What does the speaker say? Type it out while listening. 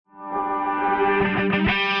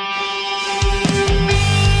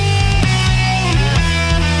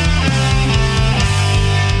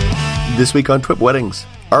This week on TWIP Weddings,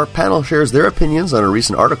 our panel shares their opinions on a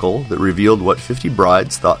recent article that revealed what 50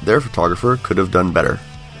 brides thought their photographer could have done better.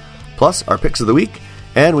 Plus, our picks of the week,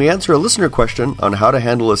 and we answer a listener question on how to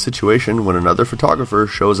handle a situation when another photographer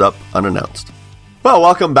shows up unannounced. Well,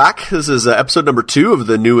 welcome back. This is episode number 2 of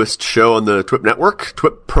the newest show on the TWIP network,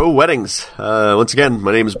 TWIP Pro Weddings. Once again,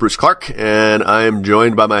 my name is Bruce Clark, and I am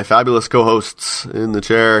joined by my fabulous co-hosts in the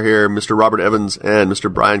chair here, Mr. Robert Evans and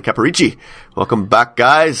Mr. Brian Caparici. Welcome back,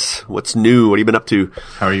 guys. What's new? What have you been up to?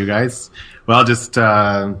 How are you guys? Well, just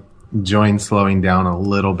enjoying slowing down a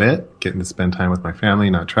little bit, getting to spend time with my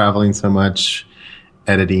family, not traveling so much,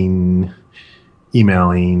 editing,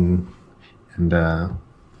 emailing, and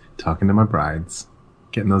talking to my brides.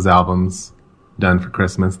 Getting those albums done for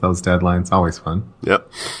Christmas, those deadlines, always fun.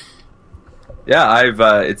 Yep. Yeah,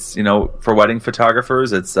 it's, for wedding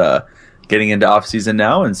photographers, it's getting into off season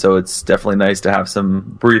now, and so it's definitely nice to have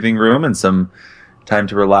some breathing room and some time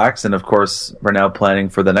to relax. And of course, we're now planning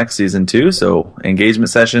for the next season too, so engagement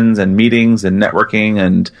sessions and meetings and networking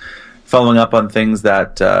and following up on things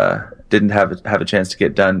that didn't have a chance to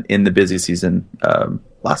get done in the busy season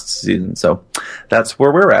last season. So that's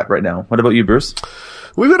where we're at right now. What about you, Bruce?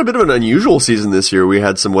 We've got a bit of an unusual season this year. We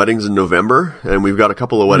had some weddings in November, and we've got a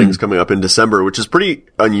couple of weddings coming up in December, which is pretty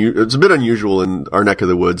it's a bit unusual in our neck of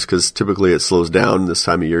the woods because typically it slows down this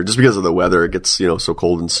time of year just because of the weather. It gets, so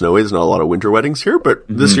cold and snowy. There's not a lot of winter weddings here, but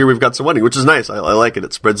this year we've got some wedding, which is nice. I like it.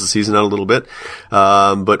 It spreads the season out a little bit.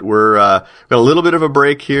 But we're got a little bit of a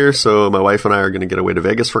break here, so my wife and I are going to get away to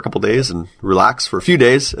Vegas for a couple of days and relax for a few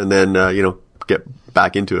days, and then get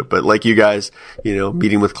back into it. But like you guys,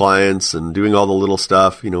 meeting with clients and doing all the little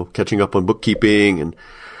stuff, catching up on bookkeeping and,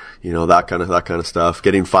 that kind of stuff,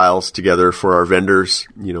 getting files together for our vendors,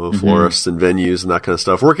 florists and venues and that kind of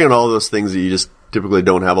stuff, working on all those things that you just typically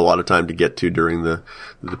don't have a lot of time to get to during the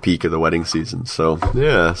peak of the wedding season. So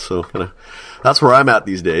yeah, that's where I'm at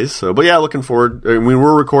these days. So, but yeah, looking forward. I mean,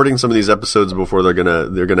 we're recording some of these episodes before they're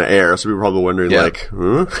gonna air. So people are probably wondering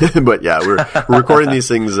but yeah, we're recording these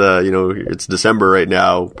things. It's December right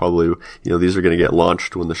now. Probably, these are gonna get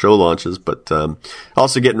launched when the show launches. But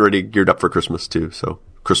also getting geared up for Christmas too. So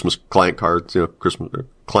Christmas client cards,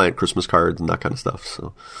 Christmas cards and that kind of stuff.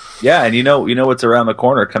 So yeah, and what's around the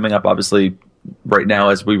corner coming up. Obviously, right now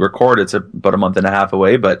as we record, it's about a month and a half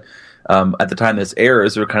away, but. At the time this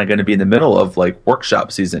airs, we're kind of going to be in the middle of like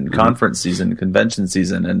workshop season, conference season, convention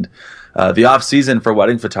season, and the off season for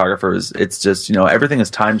wedding photographers. It's just, everything is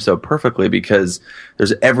timed so perfectly because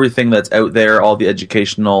there's everything that's out there, all the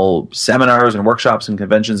educational seminars and workshops and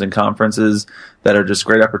conventions and conferences that are just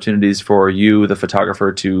great opportunities for you, the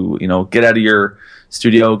photographer, to, get out of your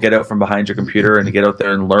studio, get out from behind your computer and to get out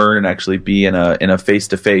there and learn and actually be in a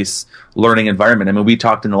face-to-face learning environment. I mean, we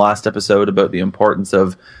talked in the last episode about the importance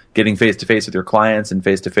of getting face-to-face with your clients and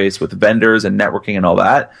face-to-face with vendors and networking and all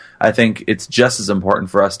that. I think it's just as important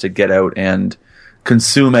for us to get out and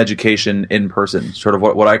consume education in person, sort of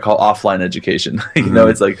what I call offline education.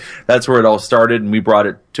 It's like that's where it all started and we brought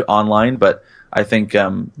it to online. But I think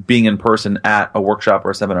being in person at a workshop or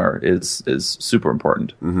a seminar is super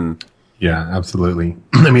important. Mm-hmm. Yeah, absolutely.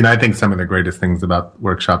 I mean, I think some of the greatest things about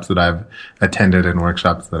workshops that I've attended and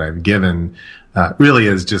workshops that I've given really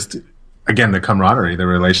is just, again, the camaraderie, the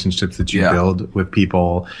relationships that you build with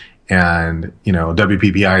people. And,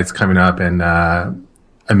 WPPI is coming up. And I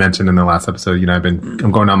mentioned in the last episode, I'm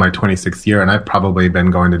going on my 26th year, and I've probably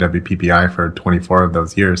been going to WPPI for 24 of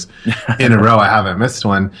those years in a row. I haven't missed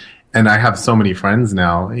one. And I have so many friends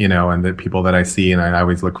now, and the people that I see, and I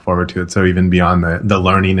always look forward to it. So even beyond the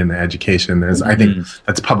learning and the education, I think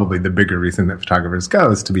that's probably the bigger reason that photographers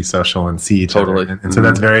go is to be social and see each other. And so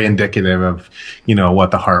that's very indicative of,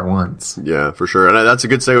 what the heart wants. Yeah, for sure. And that's a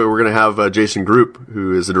good segue. We're going to have Jason Group,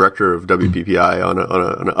 who is the director of WPPI, on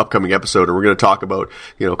an upcoming episode. And we're going to talk about,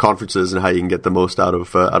 conferences and how you can get the most out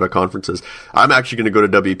of conferences. I'm actually going to go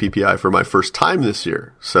to WPPI for my first time this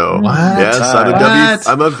year. So yes,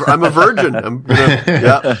 I'm a virgin. I'm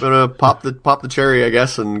gonna pop the cherry, I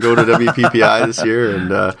guess, and go to WPPI this year and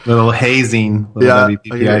little hazing.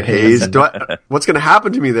 WPPI haze. What's gonna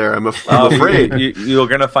happen to me there? I'm afraid. You're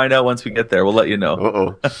gonna find out once we get there. We'll let you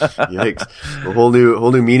know. Yikes! A whole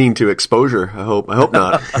new meaning to exposure. I hope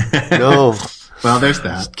not. No. Well, there's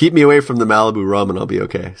that. Keep me away from the Malibu rum and I'll be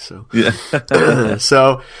okay. So, yeah.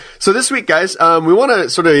 so this week, guys, we want to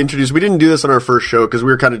sort of introduce, we didn't do this on our first show because we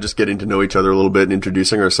were kind of just getting to know each other a little bit and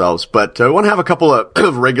introducing ourselves, but we want to have a couple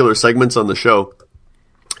of regular segments on the show.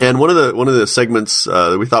 And one of the segments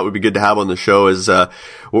that we thought would be good to have on the show is what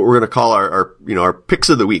we're going to call our picks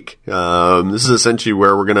of the week. This is essentially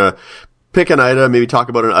where we're going to pick an item, maybe talk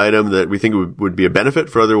about an item that we think would be a benefit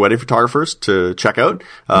for other wedding photographers to check out.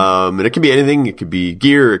 And it can be anything. It could be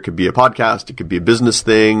gear. It could be a podcast. It could be a business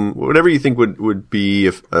thing, whatever you think would be,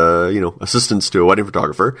 assistance to a wedding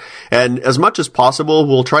photographer. And as much as possible,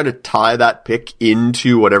 we'll try to tie that pick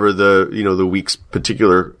into whatever the week's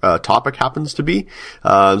particular topic happens to be.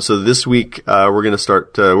 So this week, we're going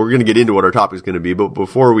to get into what our topic is going to be. But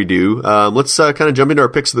before we do, let's kind of jump into our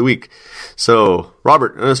picks of the week. So,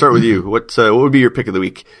 Robert, I'm going to start with you. What would be your pick of the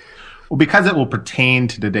week? Well, because it will pertain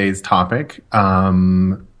to today's topic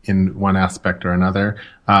in one aspect or another,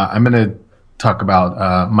 I'm going to talk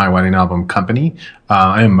about My Wedding Album Company.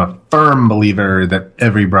 I am a firm believer that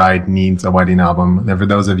every bride needs a wedding album. And for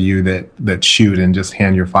those of you that shoot and just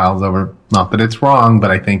hand your files over, not that it's wrong,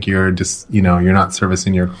 but I think you're just, you're not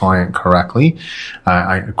servicing your client correctly.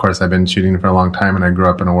 Of course, I've been shooting for a long time, and I grew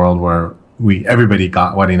up in a world where everybody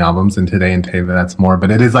got wedding albums, and today that's more, but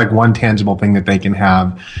it is like one tangible thing that they can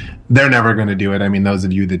have. They're never going to do it. I mean, those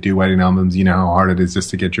of you that do wedding albums, you know how hard it is just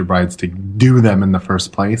to get your brides to do them in the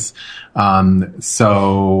first place.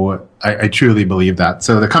 So I truly believe that.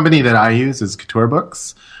 So the company that I use is Couture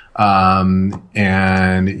Books.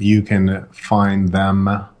 And you can find them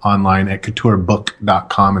online at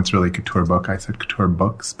couturebook.com. It's really Couture Book. I said Couture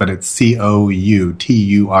Books, but it's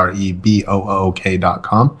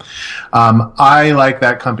COUTUREBOOK.com. I like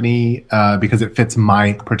that company, because it fits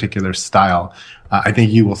my particular style. I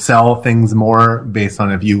think you will sell things more based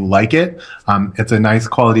on if you like it. It's a nice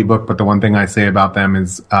quality book, but the one thing I say about them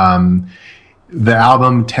is, the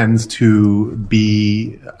album tends to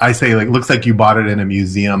be, I say, looks like you bought it in a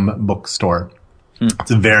museum bookstore. It's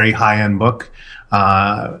a very high-end book.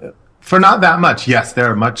 For not that much. Yes, there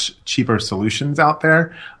are much cheaper solutions out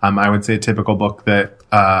there. I would say a typical book that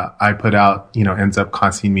I put out, ends up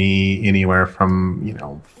costing me anywhere from,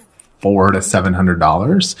 $400 to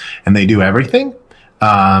 $700, and they do everything.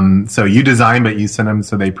 So you design, but you send them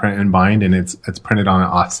so they print and bind, and it's printed on an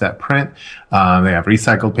offset print. They have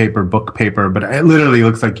recycled paper, book paper, but it literally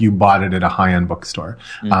looks like you bought it at a high-end bookstore.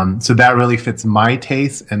 So that really fits my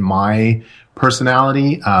taste and my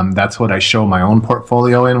personality. That's what I show my own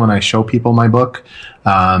portfolio in when I show people my book.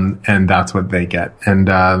 And that's what they get. And,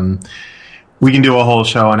 we can do a whole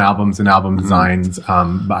show on albums and album designs.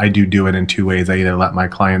 But I do it in two ways. I either let my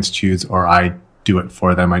clients choose, or I do it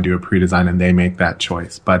for them. I do a pre-design and they make that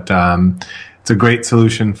choice. But it's a great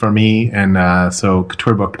solution for me. And so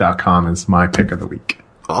couturebook.com is my pick of the week.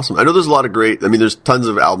 Awesome. I know there's a lot of there's tons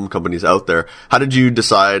of album companies out there. How did you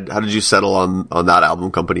settle on that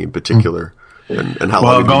album company in particular? And how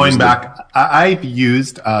long have you going used back, I've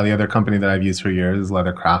used the other company that I've used for years is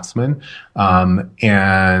Leather Craftsman,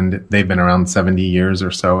 and they've been around 70 years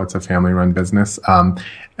or so. It's a family-run business.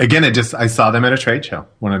 Again, I saw them at a trade show.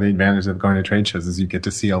 One of the advantages of going to trade shows is you get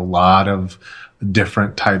to see a lot of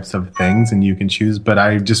different types of things, and you can choose. But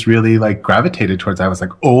I just really gravitated towards. I was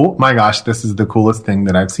like, oh my gosh, this is the coolest thing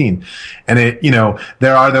that I've seen. And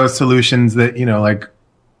there are those solutions that like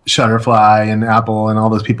Shutterfly and Apple and all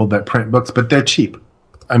those people that print books, but they're cheap.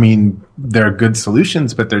 I mean, they're good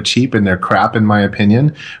solutions, but they're cheap and they're crap, in my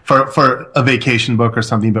opinion, for a vacation book or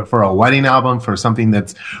something. But for a wedding album, for something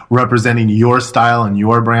that's representing your style and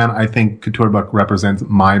your brand, I think Couture Book represents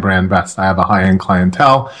my brand best. I have a high-end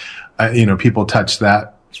clientele. People touch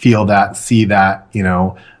that, feel that, see that,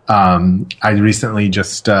 I recently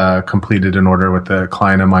just completed an order with a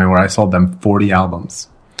client of mine where I sold them 40 albums.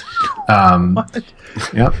 What?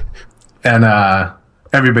 Yep. And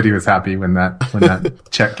everybody was happy when that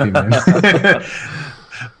check came in.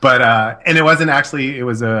 But and it wasn't actually, it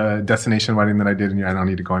was a destination wedding that I did, and I don't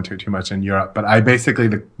need to go into it too much, in Europe. But I basically,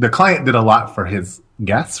 the client did a lot for his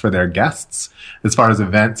guests, for their guests, as far as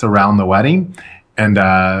events around the wedding. And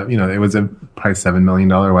it was a probably $7 million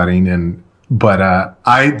wedding, but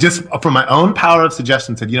I just, from my own power of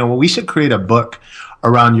suggestion, said, we should create a book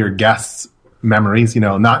around your guests' memories,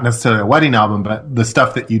 not necessarily a wedding album, but the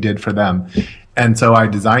stuff that you did for them. And so I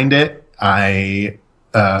designed it. I,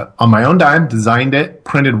 on my own dime, designed it,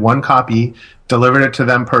 printed one copy, delivered it to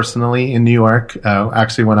them personally in New York.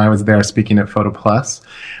 Actually, when I was there speaking at Photo Plus.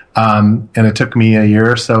 And it took me a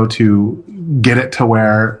year or so to get it to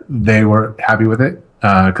where they were happy with it.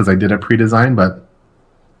 Cause I did a pre-design, but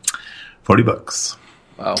 40 books.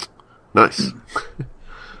 Wow. Nice.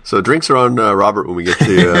 So drinks are on Robert when we get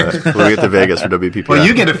to Vegas for WPP. Well,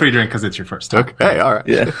 you get a free drink because it's your first time. Okay, all right.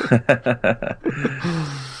 Yeah.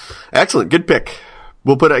 Excellent, good pick.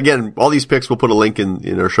 we'll put, again, all these picks, we'll put a link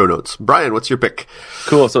in our show notes. Brian, what's your pick?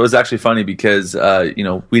 Cool. So it was actually funny because,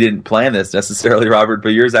 we didn't plan this necessarily, Robert, but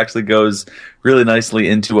yours actually goes really nicely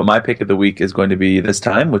into what my pick of the week is going to be this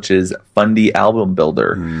time, which is Fundy Album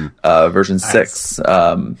Builder, version 6.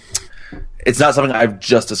 It's not something I've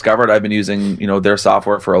just discovered. I've been using, their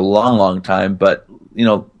software for a long, long time, but,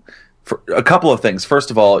 for a couple of things. First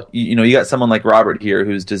of all, you got someone like Robert here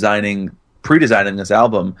who's pre-designing this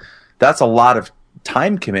album. That's a lot of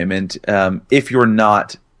time commitment if you're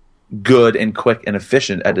not good and quick and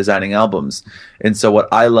efficient at designing albums. And so what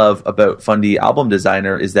I love about Fundy Album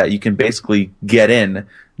Designer is that you can basically get in,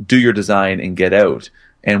 do your design, and get out.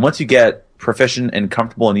 And once you get proficient and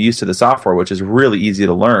comfortable and used to the software, which is really easy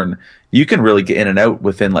to learn, you can really get in and out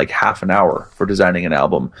within like half an hour for designing an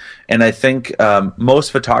album. And I think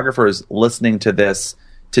most photographers listening to this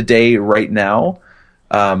today, right now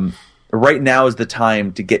is the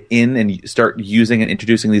time to get in and start using and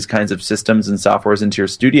introducing these kinds of systems and softwares into your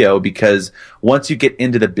studio, because once you get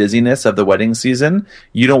into the busyness of the wedding season,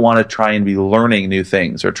 you don't want to try and be learning new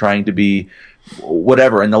things or trying to be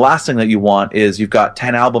whatever. And the last thing that you want is you've got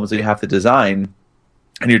 10 albums that you have to design,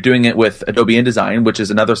 and you're doing it with Adobe InDesign, which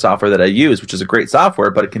is another software that I use, which is a great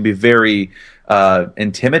software, but it can be very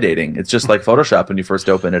intimidating. It's just like Photoshop when you first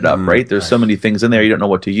open it up, right? There's so many things in there. You don't know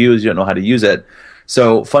what to use. You don't know how to use it.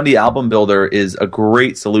 So Fundy Album Builder is a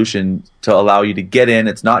great solution to allow you to get in.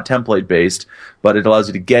 It's not template based, but it allows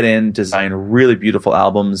you to get in, design really beautiful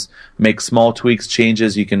albums, make small tweaks,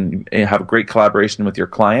 changes. You can have great collaboration with your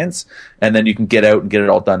clients, and then you can get out and get it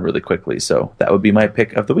all done really quickly. So that would be my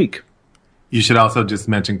pick of the week. You should also just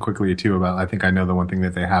mention quickly too about, I think I know the one thing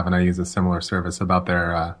that they have, and I use a similar service, about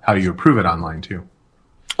their how you approve it online too.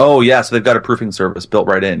 Oh yeah, so they've got a proofing service built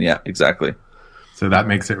right in. Yeah, exactly. So that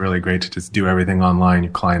makes it really great to just do everything online.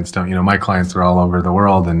 Your clients don't, my clients are all over the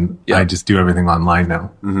world, and I just do everything online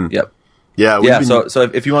now. Mm-hmm. Yep. Yeah. So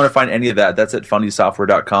if you want to find any of that, that's at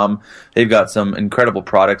fundysoftware.com. They've got some incredible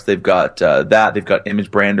products. They've got they've got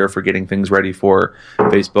Image Brander for getting things ready for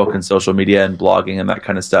Facebook and social media and blogging and that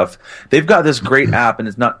kind of stuff. They've got this great app, and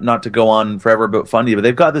it's not to go on forever about Fundy, but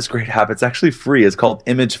they've got this great app. It's actually free. It's called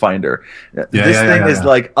Image Finder. This thing is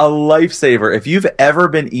like a lifesaver. If you've ever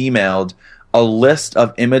been emailed a list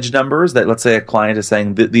of image numbers that, let's say a client is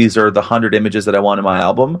saying that these are the 100 images that I want in my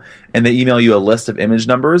album, and they email you a list of image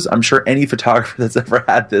numbers, I'm sure any photographer that's ever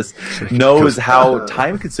had this knows how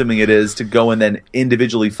time consuming it is to go and then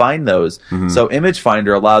individually find those. Mm-hmm. So Image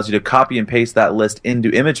Finder allows you to copy and paste that list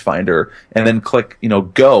into Image Finder and then click,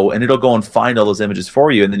 go, and it'll go and find all those images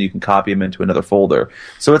for you, and then you can copy them into another folder.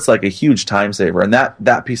 So it's like a huge time saver, and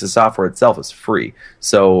that piece of software itself is free.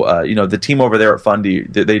 So, the team over there at Fundy,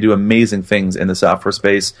 they do amazing things in the software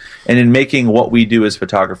space, and in making what we do as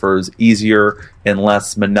photographers easier and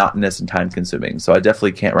less monotonous and time consuming. So I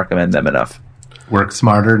definitely can't recommend them enough. Work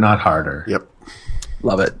smarter, not harder. Yep.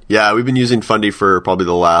 Love it. Yeah, we've been using Fundy for probably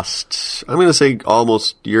the last, I'm going to say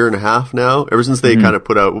almost year and a half now, ever since they kind of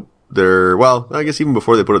put out I guess even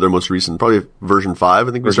before they put out their most recent, probably version 5,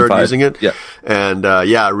 I think we started using it. Yeah. And,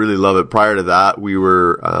 I really love it. Prior to that, we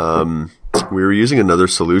were using another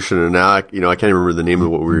solution, and now I can't remember the name of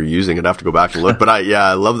what we were using. I'd have to go back and look. But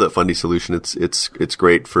I love that Fundy solution. It's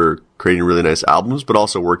great for creating really nice albums, but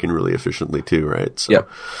also working really efficiently too, right? So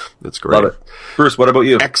it's great. Love it. Bruce, what about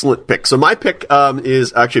you? Excellent pick. So my pick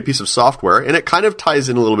is actually a piece of software, and it kind of ties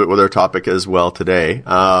in a little bit with our topic as well today.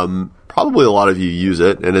 Probably a lot of you use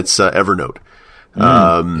it, and it's Evernote.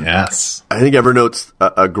 Yes. I think Evernote's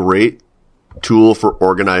a great tool for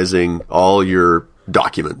organizing all your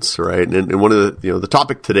documents, right? And one of the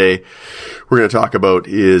topic today we're going to talk about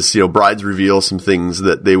is, brides reveal some things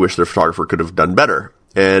that they wish their photographer could have done better.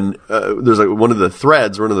 And there's one of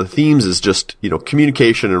the themes is just,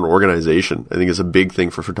 communication and organization. I think is a big thing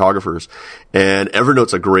for photographers. And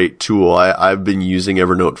Evernote's a great tool. I've been using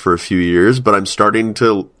Evernote for a few years, but I'm starting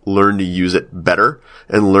to learn to use it better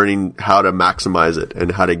and learning how to maximize it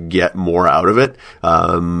and how to get more out of it.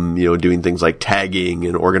 Doing things like tagging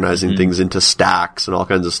and organizing things into stacks and all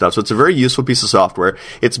kinds of stuff. So it's a very useful piece of software.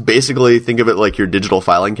 It's basically, think of it like your digital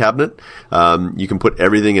filing cabinet. You can put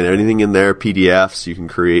everything and anything in there, PDFs, you can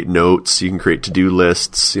create notes, you can create to-do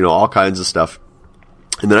lists, all kinds of stuff.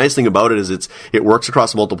 And the nice thing about it is it works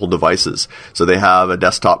across multiple devices. So they have a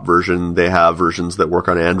desktop version, they have versions that work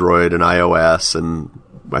on Android and iOS and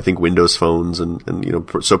I think Windows phones and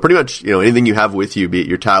so pretty much, anything you have with you, be it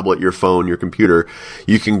your tablet, your phone, your computer,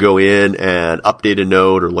 you can go in and update a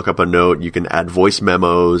note or look up a note. You can add voice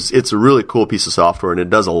memos. It's a really cool piece of software and it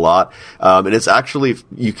does a lot. And it's actually,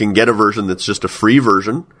 you can get a version that's just a free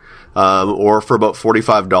version. or for about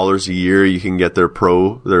 $45 a year, you can get their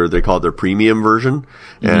they call it their premium version.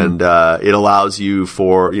 And, it allows you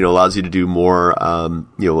to do more,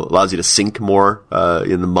 allows you to sync more,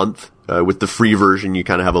 in the month. With the free version, you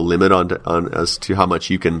kind of have a limit on as to how much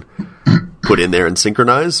you can put in there and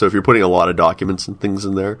synchronize. So if you're putting a lot of documents and things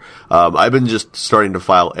in there, I've been just starting to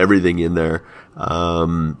file everything in there.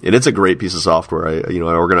 And it's a great piece of software.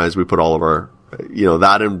 We put all of our,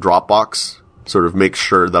 that in Dropbox sort of makes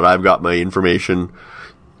sure that I've got my information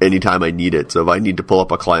anytime I need it. So if I need to pull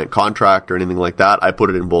up a client contract or anything like that, I put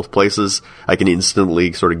it in both places. I can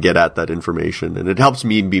instantly sort of get at that information, and it helps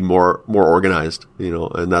me be more organized,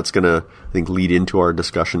 and that's going to, I think, lead into our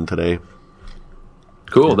discussion today.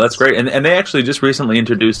 Cool. That's great. And they actually just recently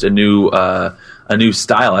introduced a new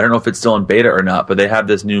style. I don't know if it's still in beta or not, but they have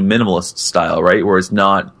this new minimalist style, right? Where it's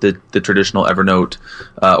not the traditional Evernote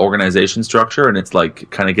organization structure, and it's like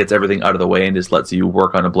kind of gets everything out of the way and just lets you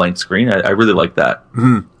work on a blank screen. I really like that.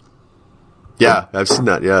 Mm-hmm. Yeah, I've seen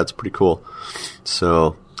that. Yeah, it's pretty cool.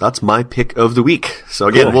 So that's my pick of the week. So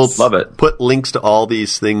again, we'll love it. Put links to all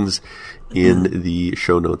these things in the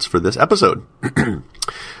show notes for this episode.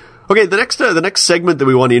 Okay, the next segment that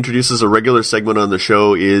we want to introduce as a regular segment on the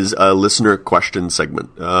show is a listener question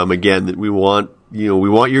segment. Again, we want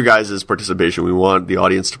your guys' participation. We want the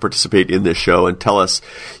audience to participate in this show and tell us,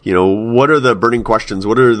 what are the burning questions?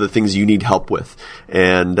 What are the things you need help with?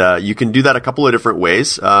 And you can do that a couple of different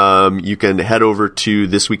ways. You can head over to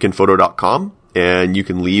thisweekinphoto.com. And you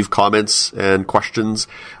can leave comments and questions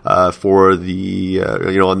for the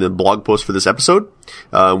on the blog post for this episode.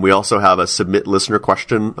 We also have a submit listener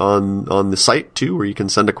question on the site too, where you can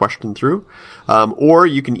send a question through. Or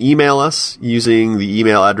you can email us using the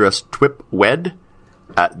email address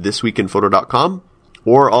twipwed@thisweekinphoto.com.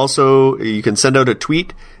 Or also you can send out a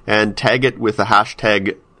tweet and tag it with the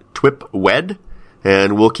hashtag twipwed.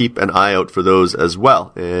 And we'll keep an eye out for those as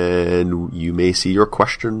well. And you may see your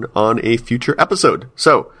question on a future episode.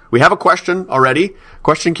 So we have a question already.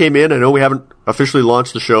 Question came in. I know we haven't officially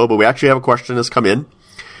launched the show, but we actually have a question that's come in.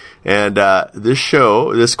 And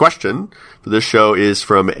this question for this show is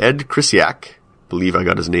from Ed Krisiak. Believe I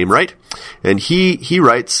got his name right. And he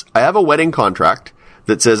writes, I have a wedding contract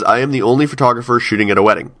that says I am the only photographer shooting at a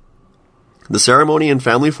wedding. The ceremony and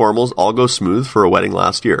family formals all go smooth for a wedding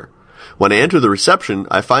last year. When I enter the reception,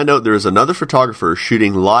 I find out there is another photographer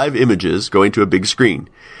shooting live images going to a big screen.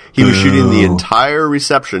 He was shooting the entire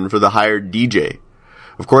reception for the hired DJ.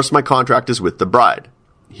 Of course, my contract is with the bride.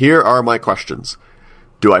 Here are my questions.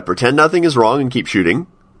 Do I pretend nothing is wrong and keep shooting?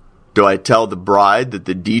 Do I tell the bride that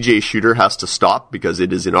the DJ shooter has to stop because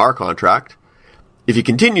it is in our contract? If he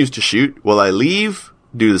continues to shoot, will I leave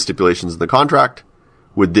due to the stipulations in the contract?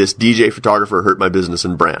 Would this DJ photographer hurt my business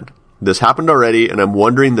and brand? This happened already, and I'm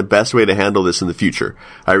wondering the best way to handle this in the future.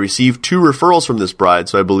 I received 2 referrals from this bride,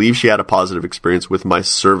 so I believe she had a positive experience with my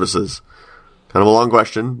services. Kind of a long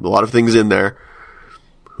question, a lot of things in there.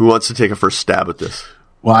 Who wants to take a first stab at this?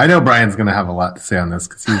 Well, I know Brian's going to have a lot to say on this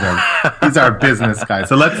because he's our business guy.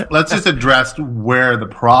 So let's just address where the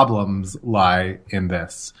problems lie in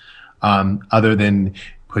this, other than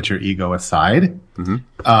put your ego aside.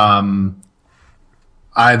 Mm-hmm.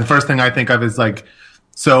 The first thing I think of is like,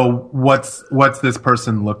 so what's this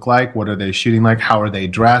person look like? What are they shooting like? How are they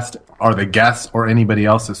dressed? Are the guests or anybody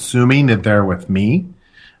else assuming that they're with me?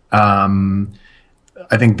 I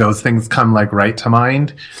think those things come like right to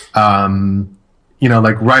mind,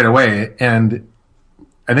 like right away. And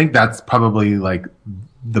I think that's probably like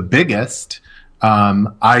the biggest.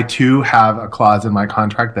 I too have a clause in my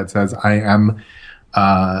contract that says I am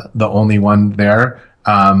the only one there.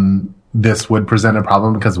 This would present a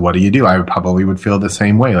problem because what do? I probably would feel the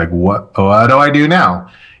same way. Like, what do I do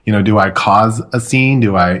now? Do I cause a scene?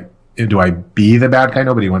 Do I be the bad guy?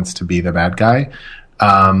 Nobody wants to be the bad guy.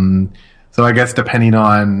 So I guess depending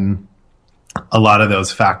on a lot of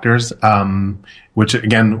those factors, which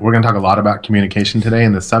again, we're going to talk a lot about communication today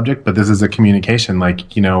in this subject, but this is a communication,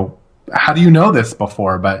 how do you know this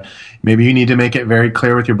before? But maybe you need to make it very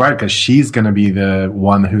clear with your bride because she's going to be the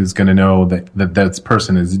one who's going to know that this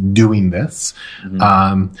person is doing this.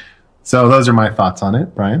 Mm-hmm. So those are my thoughts on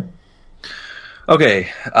it, Brian. Okay.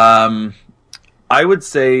 I would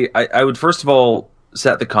say I would first of all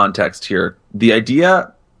set the context here. The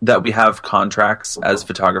idea that we have contracts as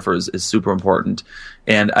photographers is super important.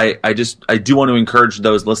 And I do want to encourage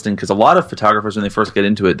those listening because a lot of photographers, when they first get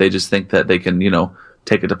into it, they just think that they can,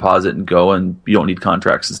 take a deposit and go and you don't need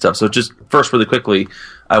contracts and stuff. So just first really quickly,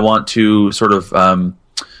 I want to sort of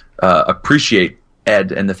appreciate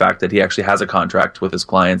Ed and the fact that he actually has a contract with his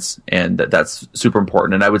clients and that's super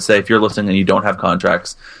important. And I would say if you're listening and you don't have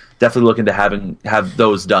contracts, definitely looking to have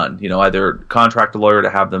those done. Either contract a lawyer to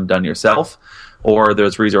have them done yourself, or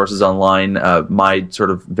there's resources online. My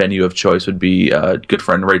sort of venue of choice would be good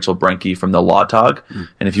friend Rachel Brenke from the Law Tog.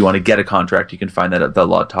 And if you want to get a contract, you can find that at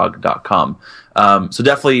thelawtog.com. So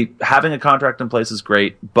definitely having a contract in place is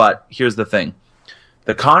great, but here's the thing.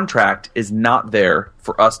 The contract is not there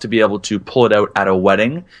for us to be able to pull it out at a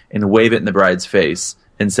wedding and wave it in the bride's face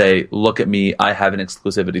and say, look at me, I have an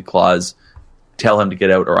exclusivity clause, tell him to get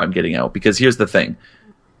out or I'm getting out. Because here's the thing.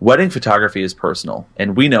 Wedding photography is personal,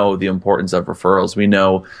 and we know the importance of referrals. We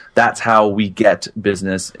know that's how we get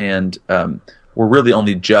business, and we're really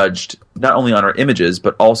only judged not only on our images,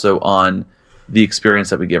 but also on the experience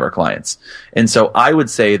that we give our clients. And so I would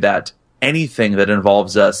say that anything that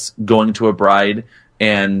involves us going to a bride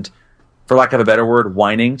and, for lack of a better word,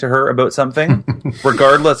 whining to her about something,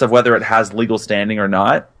 regardless of whether it has legal standing or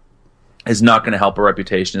not, is not going to help our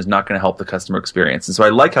reputation, is not going to help the customer experience. And so I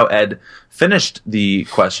like how Ed finished the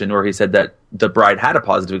question where he said that the bride had a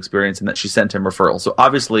positive experience and that she sent him referrals. So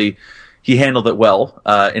obviously he handled it well.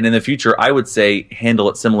 And in the future, I would say handle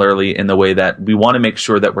it similarly in the way that we want to make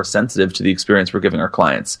sure that we're sensitive to the experience we're giving our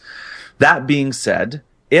clients. That being said,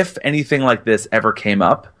 if anything like this ever came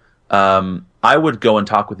up, I would go and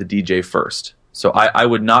talk with the DJ first. So I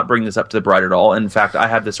would not bring this up to the bride at all. In fact, I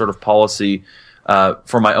have this sort of policy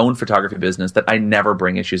for my own photography business that I never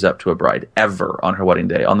bring issues up to a bride ever on her wedding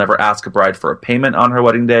day. I'll never ask a bride for a payment on her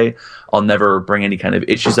wedding day. I'll never bring any kind of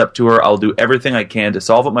issues up to her. I'll do everything I can to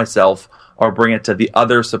solve it myself or bring it to the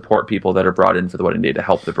other support people that are brought in for the wedding day to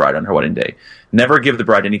help the bride on her wedding day. Never give the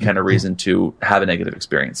bride any kind of reason to have a negative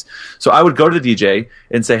experience. So I would go to the DJ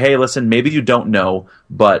and say, hey, listen, maybe you don't know,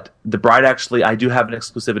 but the bride actually, I do have an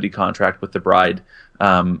exclusivity contract with the bride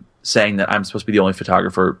saying that I'm supposed to be the only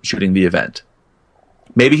photographer shooting the event.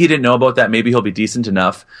 Maybe he didn't know about that. Maybe he'll be decent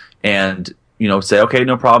enough and, say, okay,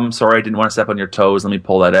 no problem. Sorry, I didn't want to step on your toes. Let me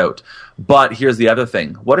pull that out. But here's the other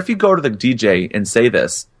thing. What if you go to the DJ and say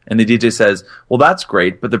this, and the DJ says, well, that's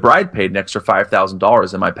great, but the bride paid an extra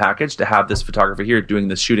 $5,000 in my package to have this photographer here doing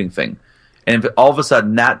this shooting thing. And if all of a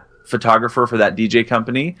sudden that photographer for that DJ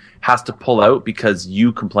company has to pull out because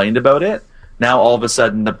you complained about it, now all of a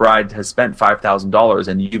sudden the bride has spent $5,000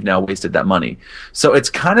 and you've now wasted that money. So it's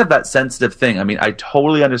kind of that sensitive thing. I mean, I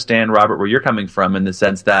totally understand, Robert, where you're coming from in the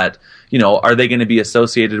sense that, are they going to be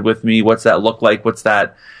associated with me? What's that look like? What's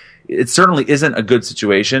that? It certainly isn't a good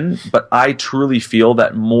situation, but I truly feel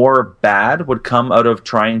that more bad would come out of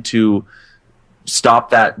trying to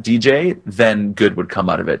stop that DJ than good would come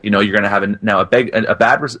out of it. You're going to have a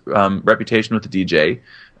bad reputation with the DJ.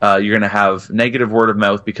 You're going to have negative word of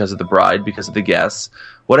mouth because of the bride, because of the guests.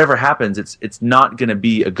 Whatever happens, it's not going to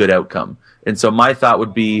be a good outcome. And so my thought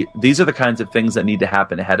would be, these are the kinds of things that need to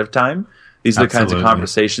happen ahead of time. These are the kinds of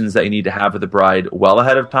conversations that you need to have with the bride well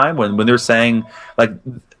ahead of time. When they're saying, like,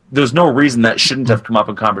 there's no reason that shouldn't have come up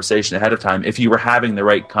in conversation ahead of time if you were having the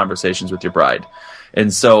right conversations with your bride.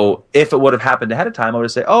 And so if it would have happened ahead of time, I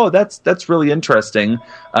would say, oh, that's really interesting.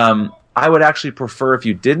 I would actually prefer if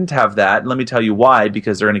you didn't have that. And let me tell you why,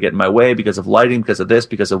 because they're going to get in my way because of lighting, because of this,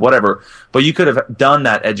 because of whatever. But you could have done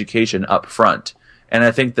that education up front. And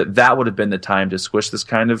I think that would have been the time to squish this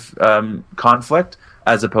kind of conflict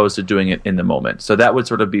as opposed to doing it in the moment. So that would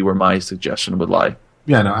sort of be where my suggestion would lie.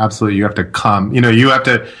 Yeah, no, absolutely. You have to come, you have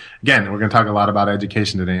to, again, we're going to talk a lot about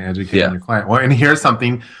education today, educating your client. Well, and here's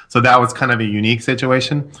something. So that was kind of a unique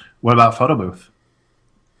situation. What about photo booth?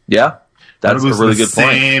 Yeah, that's a really good point.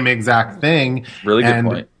 Same exact thing. Really good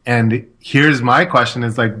point. And here's my question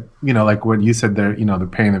is like, like when you said they're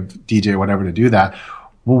paying the DJ, whatever, to do that.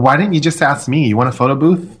 Well, why didn't you just ask me? You want a photo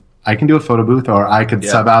booth? I can do a photo booth, or I could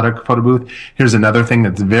sub out a photo booth. Here's another thing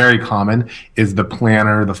that's very common is the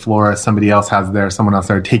planner, the florist, someone else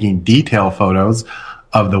there taking detail photos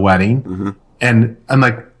of the wedding. Mm-hmm. And I'm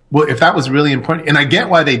like, well, if that was really important, and I get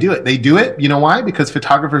why they do it. They do it, you know why? Because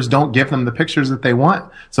photographers don't give them the pictures that they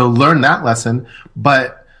want. So learn that lesson.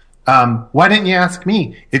 But why didn't you ask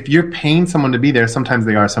me? If you're paying someone to be there, sometimes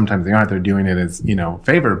they are, sometimes they aren't. They're doing it as,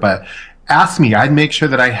 favor. But ask me. I'd make sure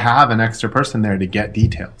that I have an extra person there to get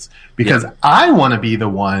details, because I want to be the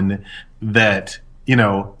one that,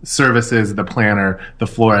 services the planner, the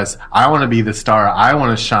florist. I want to be the star. I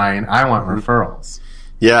want to shine. I want referrals.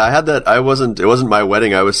 Yeah, I had that. It wasn't my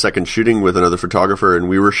wedding. I was second shooting with another photographer, and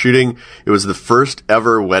we were shooting. It was the first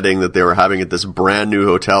ever wedding that they were having at this brand new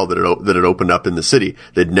hotel that had opened up in the city.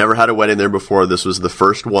 They'd never had a wedding there before. This was the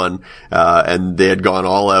first one, and they had gone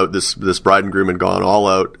all out. This bride and groom had gone all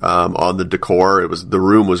out on the decor. The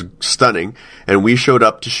room was stunning, and we showed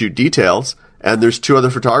up to shoot details, and there's two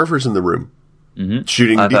other photographers in the room.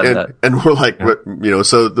 shooting, and we're like, what,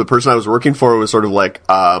 so the person I was working for was sort of like,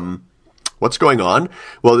 what's going on?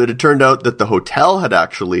 Well, it had turned out that the hotel had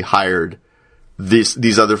actually hired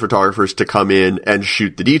these other photographers to come in and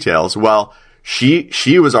shoot the details. Well,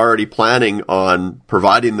 she was already planning on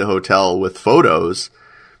providing the hotel with photos,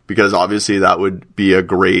 because obviously that would be a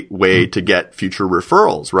great way to get future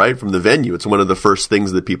referrals, right? From the venue. It's one of the first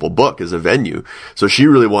things that people book is a venue. So she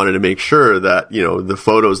really wanted to make sure that, the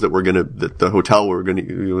photos that the hotel was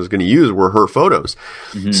going to use were her photos.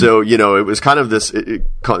 So, it was kind of this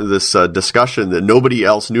discussion that nobody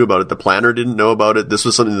else knew about it. The planner didn't know about it. This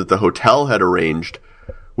was something that the hotel had arranged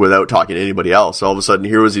without talking to anybody else. All of a sudden,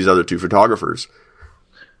 here was these other two photographers,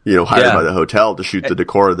 hired by the hotel to shoot the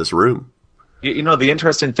decor of this room. The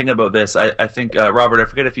interesting thing about this, I think, Robert, I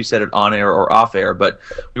forget if you said it on air or off air, but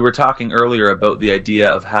we were talking earlier about the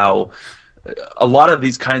idea of how a lot of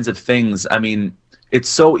these kinds of things, I mean, it's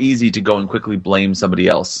so easy to go and quickly blame somebody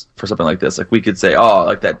else for something like this. Like we could say, oh,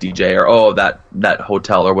 like that DJ, or that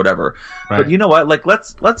hotel or whatever. Right. But you know what? Like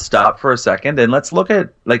let's stop for a second and let's look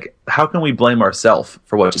at like how can we blame ourselves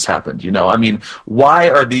for what just happened? I mean, why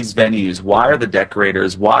are these venues? Why are the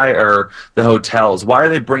decorators? Why are the hotels? Why are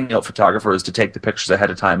they bringing out photographers to take the pictures ahead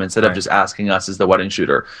of time instead of just asking us as the wedding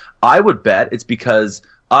shooter? I would bet it's because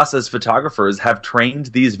us as photographers have trained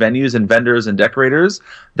these venues and vendors and decorators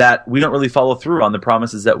that we don't really follow through on the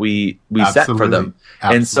promises that we set for them.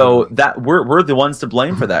 Absolutely. And so that we're the ones to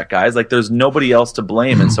blame for that, guys. Like there's nobody else to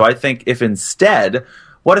blame. And so I think if instead,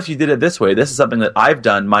 what if you did it this way? This is something that I've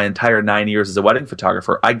done my entire 9 years as a wedding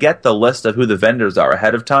photographer. I get the list of who the vendors are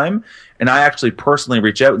ahead of time, and I actually personally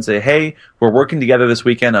reach out and say, hey, we're working together this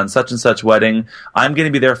weekend on such and such wedding. I'm going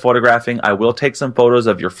to be there photographing. I will take some photos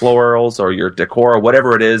of your florals or your decor or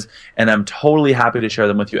whatever it is, and I'm totally happy to share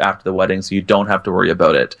them with you after the wedding so you don't have to worry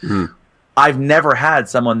about it. I've never had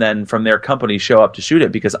someone then from their company show up to shoot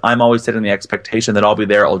it because I'm always setting the expectation that I'll be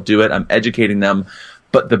there, I'll do it, I'm educating them.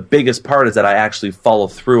 But the biggest part is that I actually follow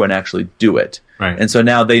through and actually do it. Right. And so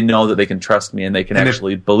now they know that they can trust me and they can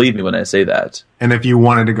actually believe me when I say that. And if you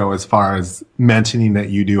wanted to go as far as mentioning that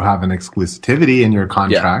you do have an exclusivity in your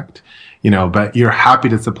contract, but you're happy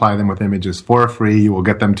to supply them with images for free, you will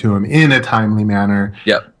get them to them in a timely manner.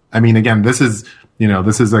 Yep. I mean, again, this is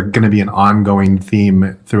going to be an ongoing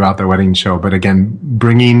theme throughout the wedding show. But again,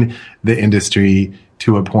 bringing the industry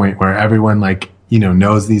to a point where everyone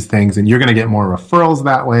knows these things, and you're going to get more referrals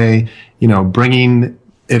that way, bringing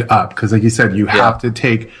it up. Because like you said, you have to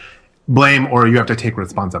take blame or you have to take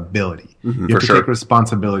responsibility. You have to take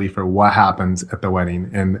responsibility for what happens at the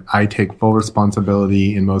wedding. And I take full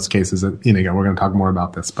responsibility in most cases. Again, we're going to talk more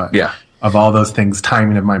about this, but of all those things,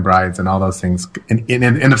 timing of my brides and all those things. And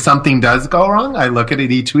if something does go wrong, I look at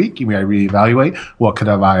it each week. I reevaluate what could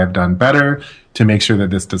I have done better to make sure that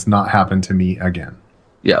this does not happen to me again.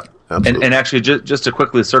 Yeah. And actually, just to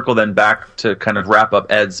quickly circle then back to kind of wrap up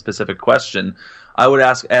Ed's specific question, I would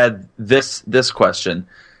ask Ed this question.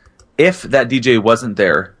 If that DJ wasn't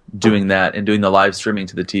there doing that and doing the live streaming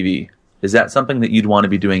to the TV, is that something that you'd want to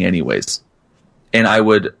be doing anyways? And I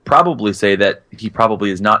would probably say that he probably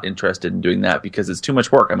is not interested in doing that because it's too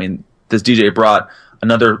much work. I mean, this DJ brought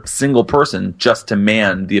another single person just to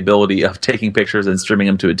man the ability of taking pictures and streaming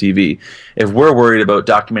them to a TV. If we're worried about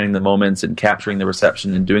documenting the moments and capturing the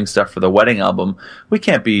reception and doing stuff for the wedding album, we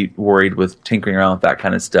can't be worried with tinkering around with that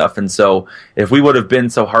kind of stuff. And so if we would have been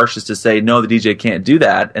so harsh as to say, no, the DJ can't do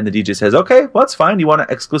that, and the DJ says, okay, well, that's fine. You want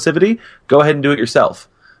exclusivity? Go ahead and do it yourself.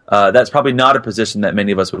 That's probably not a position that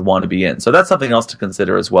many of us would want to be in. So that's something else to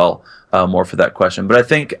consider as well, more for that question. But I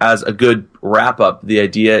think as a good wrap-up, the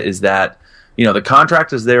idea is that the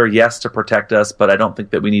contract is there, yes, to protect us, but I don't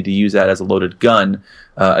think that we need to use that as a loaded gun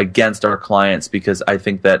against our clients, because I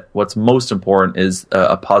think that what's most important is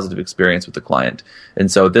a positive experience with the client.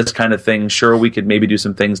 And so this kind of thing, sure, we could maybe do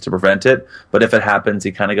some things to prevent it, but if it happens,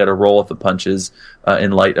 you kind of got to roll with the punches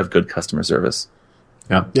in light of good customer service.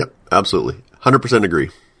 Yeah. Yep, absolutely. 100%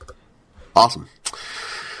 agree. Awesome.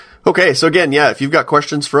 Okay, so again, if you've got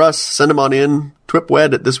questions for us, send them on in,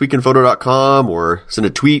 twipwed@thisweekinphoto.com, or send a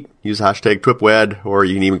tweet, use hashtag twipwed, or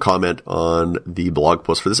you can even comment on the blog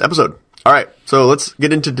post for this episode. All right, so let's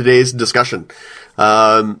get into today's discussion.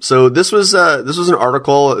 So this was an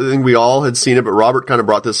article. I think we all had seen it, but Robert kind of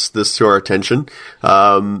brought this to our attention.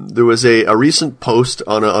 There was a recent post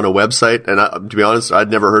on a website, and to be honest,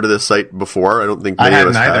 I'd never heard of this site before. I don't think many of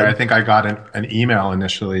us hadn't either. had. I think I got an email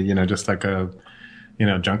initially, just like a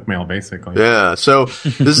junk mail, basically. Yeah. So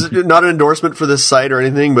this is not an endorsement for this site or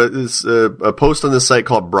anything, but it's a post on this site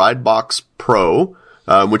called BrideBox Pro,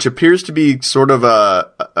 which appears to be sort of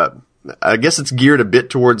I guess it's geared a bit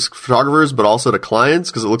towards photographers, but also to clients,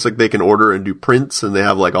 because it looks like they can order and do prints, and they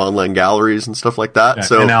have like online galleries and stuff like that.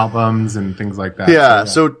 Yeah, and albums and things like that. Yeah.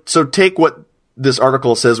 So take what this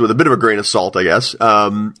article says with a bit of a grain of salt, I guess.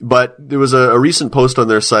 But there was a recent post on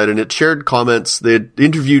their site, and it shared comments. They had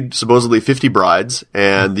interviewed supposedly 50 brides,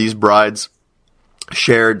 and these brides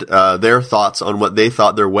shared their thoughts on what they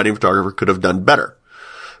thought their wedding photographer could have done better.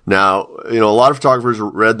 Now, a lot of photographers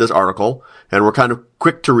read this article and were kind of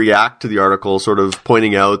quick to react to the article, sort of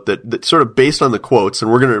pointing out that sort of based on the quotes,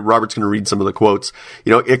 and Robert's going to read some of the quotes,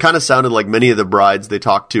 it kind of sounded like many of the brides they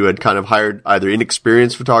talked to had kind of hired either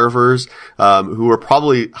inexperienced photographers, who were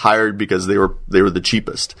probably hired because they were the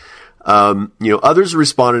cheapest. Others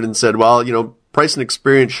responded and said, well, price and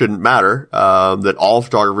experience shouldn't matter, that all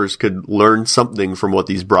photographers could learn something from what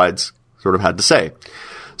these brides sort of had to say.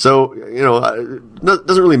 So, it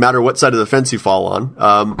doesn't really matter what side of the fence you fall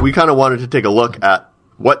on. We kind of wanted to take a look at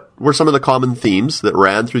what were some of the common themes that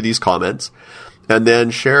ran through these comments, and then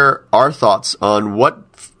share our thoughts on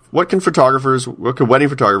what can wedding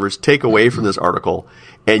photographers take away from this article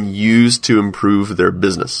and use to improve their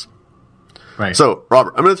business. Right. So,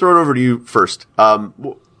 Robert, I'm going to throw it over to you first.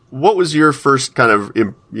 What was your first kind of,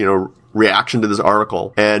 reaction to this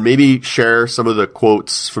article, and maybe share some of the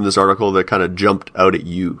quotes from this article that kind of jumped out at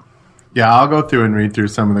you? Yeah, I'll go through and read through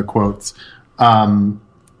some of the quotes.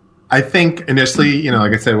 I think initially,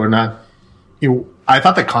 like I said, I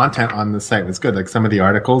thought the content on the site was good, like some of the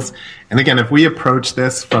articles. And again, if we approach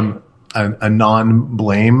this from a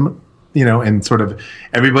non-blame, and sort of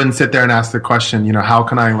everyone sit there and ask the question, how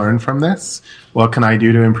can I learn from this? What can I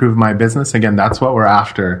do to improve my business? Again, that's what we're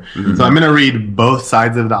after. Mm-hmm. So I'm going to read both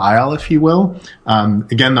sides of the aisle, if you will.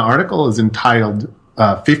 Again, the article is entitled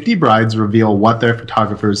 50 Brides Reveal What Their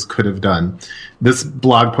Photographers Could Have Done. This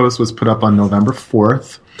blog post was put up on November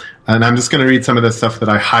 4th. And I'm just going to read some of the stuff that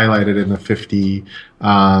I highlighted in the 50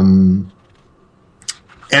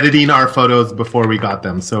 editing our photos before we got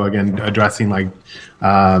them. So again, addressing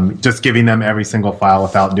just giving them every single file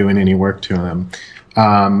without doing any work to them.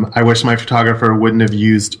 I wish my photographer wouldn't have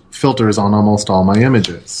used filters on almost all my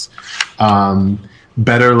images.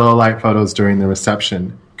 Better low light photos during the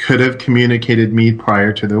reception. Could have communicated me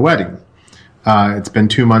prior to the wedding. It's been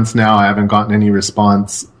 2 months now. I haven't gotten any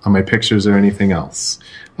response on my pictures or anything else.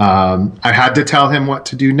 I had to tell him what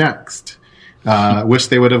to do next. Wish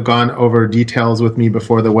they would have gone over details with me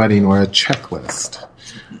before the wedding or a checklist.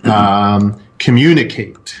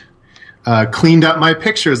 Communicate. Cleaned up my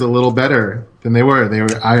pictures a little better than they were.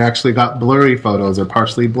 I actually got blurry photos or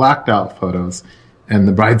partially blacked out photos. And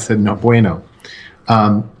the bride said, no bueno.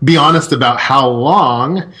 Be honest about how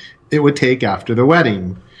long it would take after the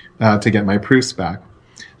wedding to get my proofs back.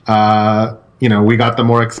 We got the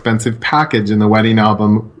more expensive package and the wedding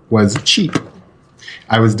album was cheap.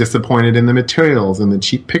 I was disappointed in the materials and the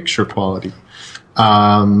cheap picture quality.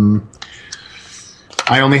 I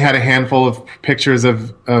only had a handful of pictures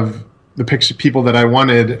of the picture people that I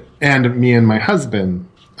wanted and me and my husband.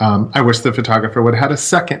 I wish the photographer would have had a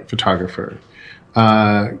second photographer.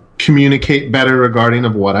 Communicate better regarding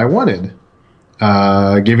of what I wanted.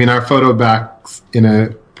 Giving our photo backs in a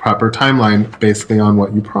proper timeline, basically on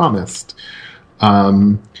what you promised.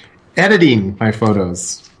 Editing my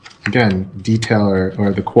photos. Again, detail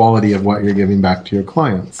or the quality of what you're giving back to your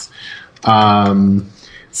clients.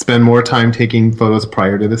 Spend more time taking photos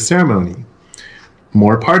prior to the ceremony.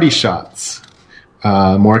 More party shots.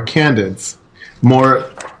 More candids.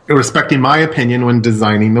 More respecting my opinion when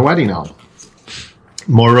designing the wedding album.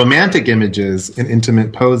 More romantic images and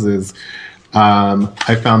intimate poses.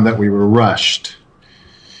 I found that we were rushed.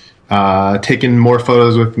 Taking more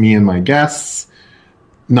photos with me and my guests.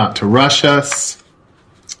 Not to rush us.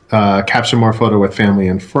 Capture more photo with family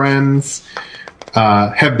and friends.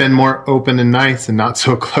 Have been more open and nice and not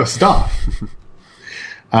so closed off.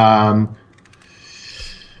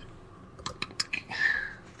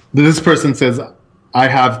 This person says, I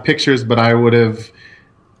have pictures, but it would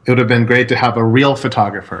have been great to have a real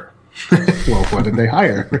photographer. Well, what did they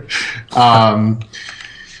hire?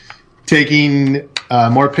 Taking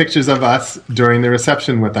more pictures of us during the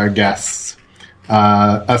reception with our guests.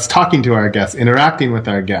 Us talking to our guests, interacting with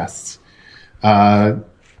our guests.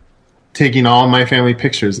 Taking all my family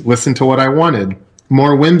pictures. Listen to what I wanted.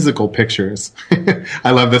 More whimsical pictures.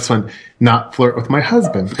 I love this one. Not flirt with my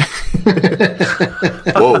husband.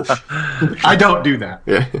 Whoa. I don't do that,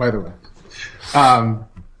 by the way.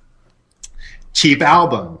 Cheap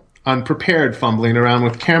album. Unprepared, fumbling around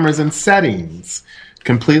with cameras and settings.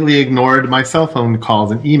 Completely ignored my cell phone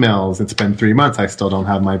calls and emails. It's been 3 months. I still don't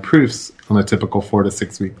have my proofs on a typical 4 to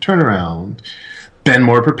 6 week turnaround. Been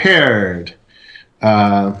more prepared.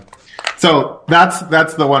 So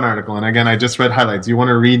that's the one article. And again, I just read highlights. You want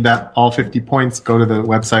to read that all 50 points, go to the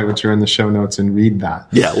website, which are in the show notes, and read that.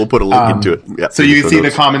 Yeah, we'll put a link into it. Yeah, so you see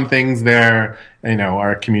the common things there,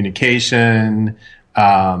 our communication.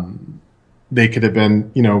 They could have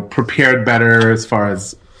been, prepared better as far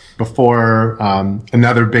as before.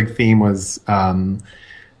 Another big theme was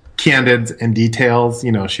candids and details,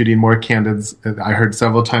 shooting more candids. I heard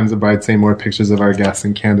several times the bride say more pictures of our guests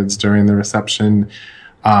and candids during the reception.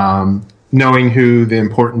 Knowing who the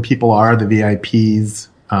important people are, the VIPs.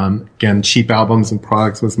 Again, cheap albums and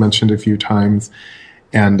products was mentioned a few times.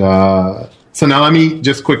 And so now let me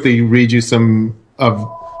just quickly read you some of...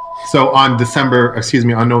 So on November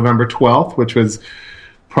 12th, which was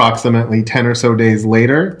approximately 10 or so days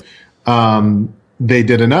later, they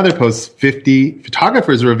did another post. 50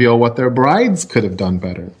 photographers reveal what their brides could have done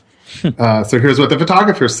better. So here's what the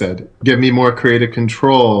photographer said. Give me more creative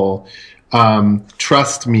control.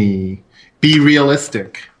 Trust me. Be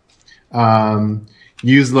realistic.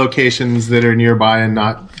 Use locations that are nearby and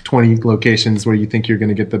not 20 locations where you think you're going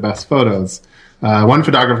to get the best photos. One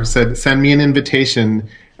photographer said, send me an invitation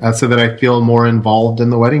so that I feel more involved in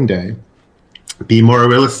the wedding day. Be more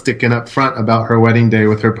realistic and upfront about her wedding day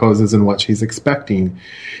with her poses and what she's expecting.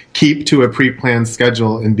 Keep to a pre-planned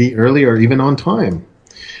schedule and be early or even on time.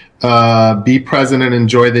 Be present and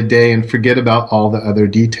enjoy the day and forget about all the other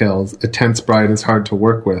details. A tense bride is hard to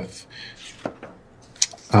work with.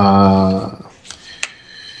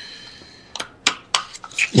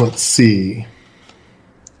 Let's see.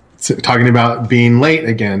 So, talking about being late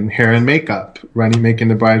again, hair and makeup, making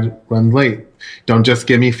the bride run late. Don't just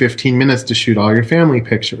give me 15 minutes to shoot all your family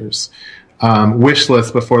pictures. Wish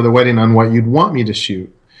list before the wedding on what you'd want me to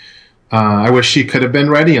shoot. I wish she could have been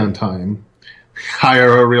ready on time.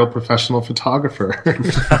 Hire a real professional photographer.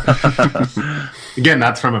 Again,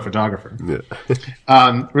 that's from a photographer. Yeah.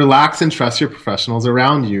 Relax and trust your professionals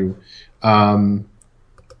around you.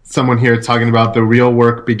 Someone here talking about the real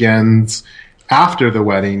work begins after the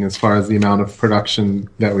wedding as far as the amount of production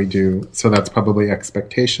that we do. So that's probably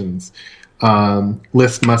expectations.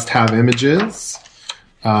 List must have images.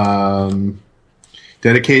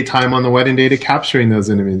 Dedicate time on the wedding day to capturing those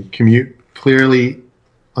images. Commute clearly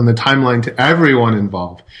on the timeline to everyone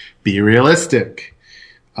involved. Be realistic.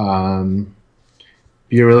 Be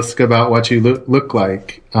realistic about what you look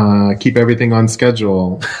like. Keep everything on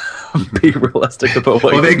schedule. Be realistic about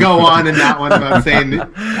what they go on in that one about saying,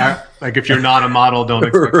 like, if you're not a model, don't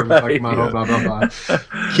expect to look like a model, blah, blah, blah.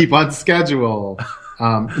 Keep on schedule.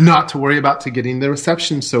 Not to worry about getting the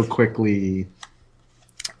reception so quickly.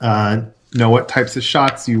 Know what types of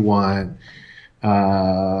shots you want.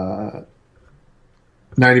 90%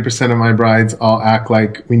 of my brides all act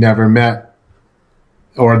like we never met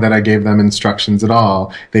or that I gave them instructions at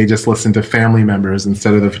all. They just listen to family members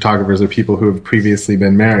instead of the photographers or people who have previously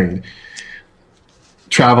been married.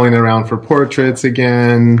 Traveling around for portraits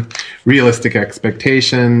again. Realistic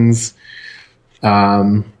expectations.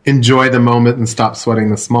 Enjoy the moment and stop sweating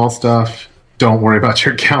the small stuff. Don't worry about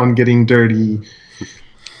your gown getting dirty.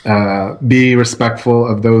 Be respectful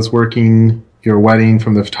of those working your wedding,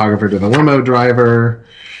 from the photographer to the limo driver.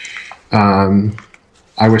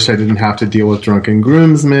 I wish I didn't have to deal with drunken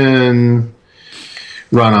groomsmen.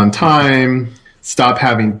 Run on time. Stop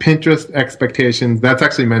having Pinterest expectations. That's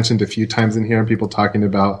actually mentioned a few times in here. People talking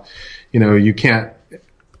about, you can't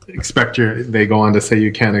expect they go on to say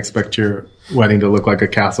you can't expect your wedding to look like a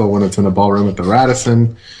castle when it's in a ballroom at the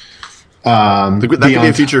Radisson. That could be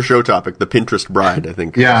a future show topic, the Pinterest bride, I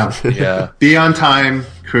think. Yeah. Yeah. Be on time,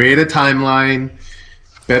 create a timeline,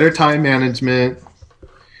 better time management,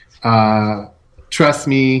 trust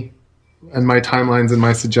me and my timelines and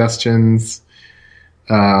my suggestions.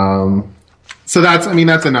 So that's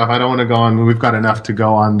enough. I don't want to go on. We've got enough to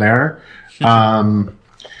go on there.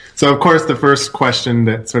 So of course the first question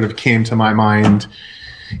that sort of came to my mind,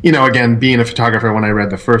 again, being a photographer, when I read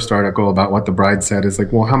the first article about what the bride said, is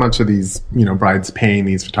like, well, how much are these, brides paying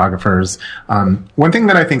these photographers? One thing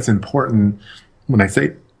that I think is important when I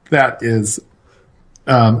say that is,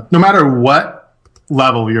 no matter what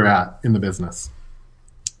level you're at in the business,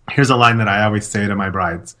 here's a line that I always say to my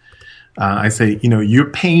brides. I say,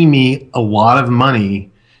 you're paying me a lot of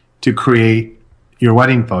money to create your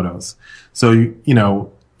wedding photos. So,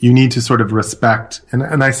 you need to sort of respect,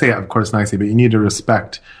 and I say it, of course, nicely, but you need to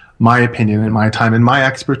respect my opinion and my time and my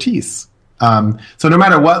expertise. So no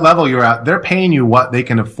matter what level you're at, they're paying you what they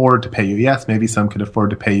can afford to pay you. Yes, maybe some could afford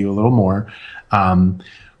to pay you a little more.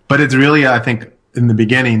 But it's really, I think, in the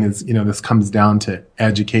beginning is, this comes down to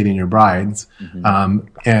educating your brides,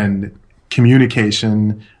 and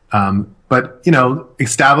communication, but,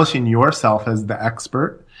 establishing yourself as the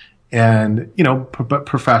expert and, but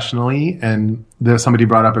professionally. And there's somebody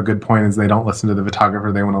brought up a good point is they don't listen to the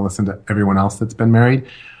photographer. They want to listen to everyone else that's been married.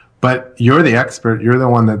 But you're the expert. You're the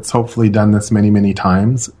one that's hopefully done this many, many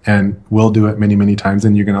times and will do it many, many times.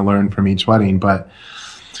 And you're going to learn from each wedding. But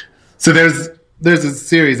so there's a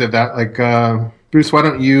series of that. Like, Bruce, why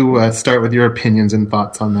don't you start with your opinions and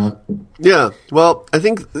thoughts on that? Yeah. Well, I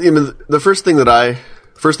think the first thing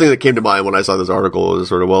that came to mind when I saw this article was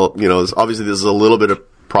sort of, obviously this is a little bit of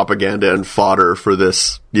propaganda and fodder for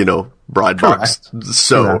this, BrideBox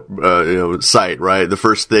site, right? The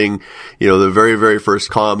first thing, the very, very first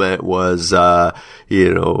comment was, something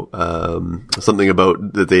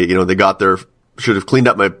about that they should have cleaned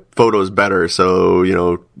up my photos better. So,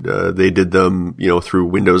 they did them, through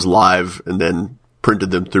Windows Live and then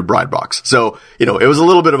printed them through BrideBox. So, it was a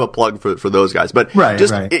little bit of a plug for those guys. But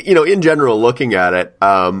in general, looking at it,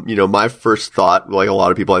 my first thought, like a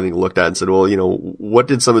lot of people I think looked at and said, well, what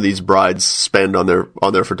did some of these brides spend on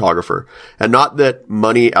their photographer? And not that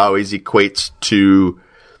money always equates to,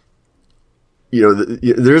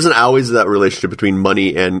 there isn't always that relationship between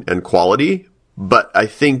money and quality. But I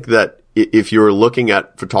think that if you're looking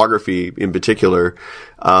at photography in particular,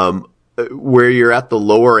 where you're at the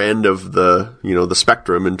lower end of the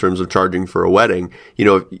spectrum in terms of charging for a wedding,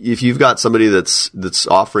 if you've got somebody that's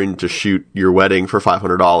offering to shoot your wedding for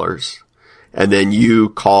 $500 and then you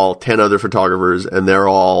call 10 other photographers and they're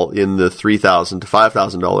all in the $3,000 to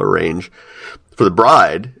 $5,000 range for the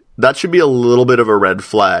bride, that should be a little bit of a red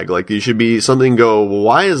flag. Like, you should be something go, well,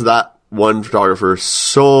 why is that one photographer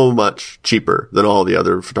so much cheaper than all the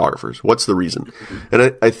other photographers? What's the reason?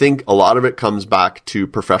 And I think a lot of it comes back to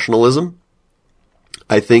professionalism.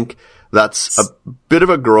 I think that's a bit of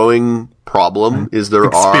a growing problem.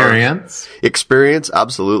 Experience,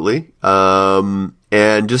 absolutely.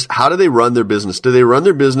 And just how do they run their business? Do they run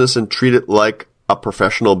their business and treat it like a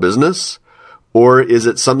professional business? Or is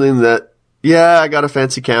it something that, I got a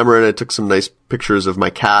fancy camera and I took some nice pictures of my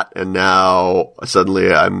cat and now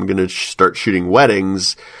suddenly I'm going to start shooting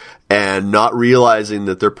weddings, and not realizing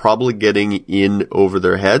that they're probably getting in over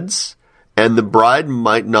their heads, and the bride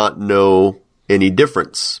might not know any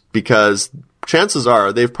difference because chances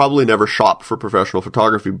are they've probably never shopped for professional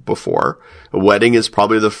photography before. A wedding is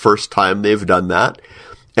probably the first time they've done that.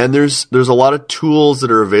 And there's a lot of tools that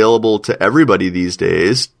are available to everybody these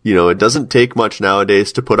days. It doesn't take much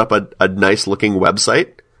nowadays to put up a nice looking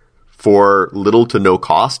website for little to no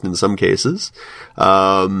cost in some cases.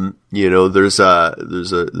 There's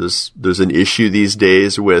an issue these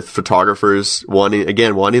days with photographers wanting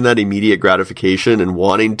that immediate gratification and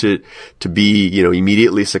wanting to be,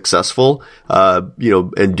 immediately successful,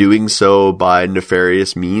 and doing so by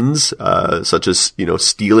nefarious means, such as,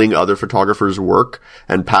 stealing other photographers' work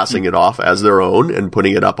and passing it off as their own and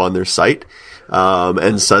putting it up on their site.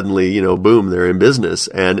 And suddenly, boom, they're in business.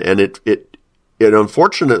 And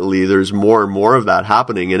unfortunately, there's more and more of that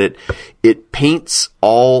happening, and it paints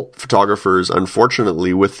all photographers,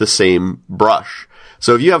 unfortunately, with the same brush.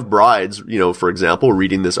 So if you have brides, for example,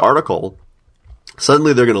 reading this article,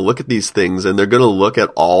 suddenly they're going to look at these things and they're going to look at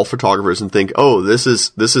all photographers and think, oh, this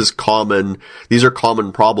is common. These are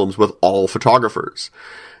common problems with all photographers.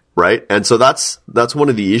 Right. And so that's one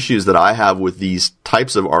of the issues that I have with these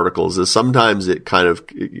types of articles is sometimes it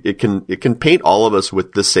can paint all of us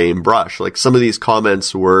with the same brush. Like some of these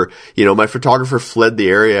comments were, my photographer fled the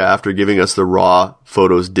area after giving us the raw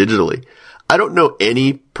photos digitally. I don't know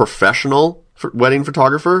any professional wedding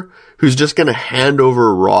photographer who's just going to hand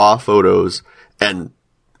over raw photos and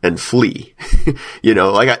flee.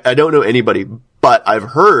 I don't know anybody, but I've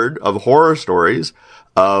heard of horror stories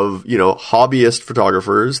of, hobbyist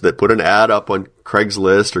photographers that put an ad up on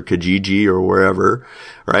Craigslist or Kijiji or wherever,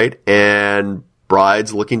 right? And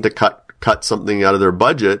brides looking to cut something out of their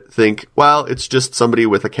budget think, well, it's just somebody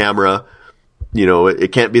with a camera,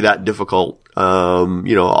 it can't be that difficult.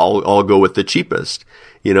 I'll go with the cheapest,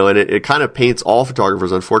 and it kind of paints all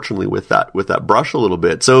photographers, unfortunately, with that brush a little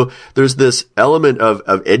bit. So there's this element of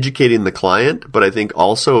educating the client, but I think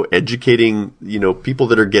also educating, people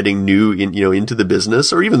that are getting new into the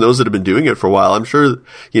business, or even those that have been doing it for a while. I'm sure,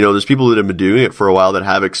 there's people that have been doing it for a while that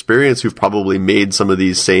have experience who've probably made some of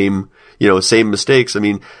these same mistakes. I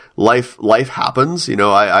mean, life happens.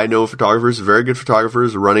 I know photographers, very good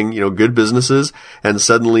photographers running, good businesses, and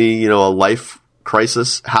suddenly, a life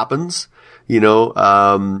crisis happens,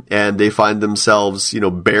 and they find themselves,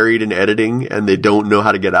 buried in editing and they don't know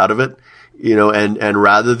how to get out of it, and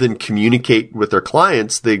rather than communicate with their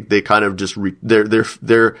clients, they kind of just,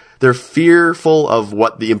 they're fearful of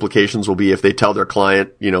what the implications will be if they tell their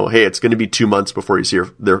client, hey, it's going to be 2 months before you see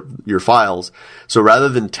your files. So rather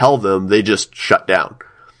than tell them, they just shut down.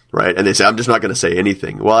 right? And they say, I'm just not going to say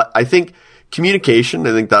anything. Well, I think communication,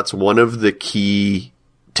 I think that's one of the key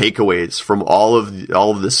takeaways from all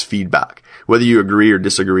of this feedback. Whether you agree or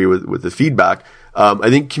disagree with the feedback, I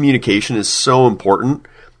think communication is so important.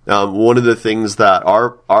 One of the things that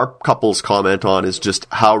our couples comment on is just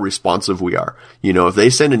how responsive we are. If they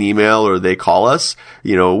send an email or they call us,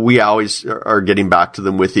 we always are getting back to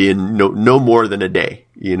them within no more than a day.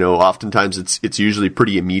 Oftentimes it's usually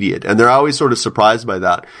pretty immediate, and they're always sort of surprised by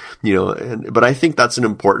that. But I think that's an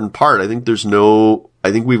important part. I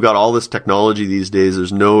think we've got all this technology these days.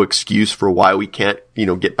 There's no excuse for why we can't,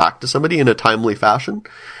 get back to somebody in a timely fashion.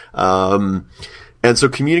 And so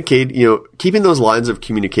keeping those lines of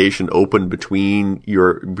communication open between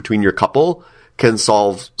your couple can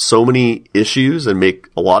solve so many issues and make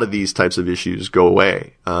a lot of these types of issues go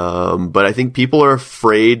away. But I think people are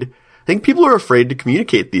afraid to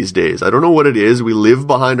communicate these days. I don't know what it is. We live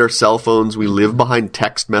behind our cell phones. We live behind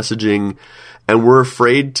text messaging, and we're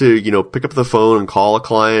afraid to, pick up the phone and call a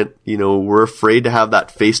client. We're afraid to have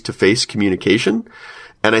that face-to-face communication.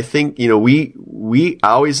 And I think, we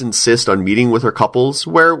always insist on meeting with our couples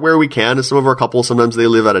where we can. And some of our couples, sometimes they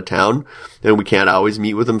live out of town and we can't always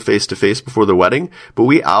meet with them face to face before the wedding, but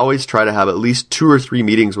we always try to have at least 2 or 3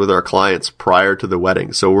 meetings with our clients prior to the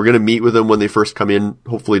wedding. So we're going to meet with them when they first come in,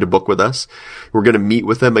 hopefully to book with us. We're going to meet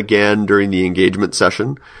with them again during the engagement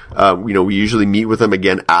session. We usually meet with them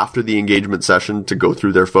again after the engagement session to go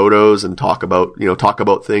through their photos and talk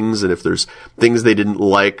about things. And if there's things they didn't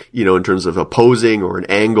like, in terms of a posing or an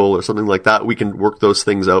angle or something like that, we can work those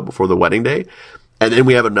things out before the wedding day. And then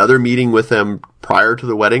we have another meeting with them prior to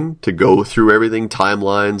the wedding to go through everything,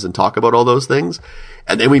 timelines, and talk about all those things.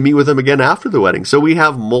 And then we meet with them again after the wedding. So we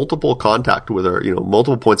have multiple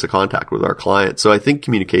points of contact with our clients. So I think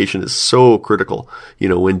communication is so critical,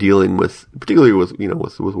 when dealing particularly with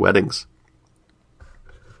weddings.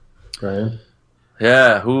 Right.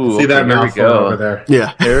 Yeah. Ooh, see that mouthful over there.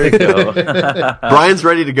 Yeah. There we go. Brian's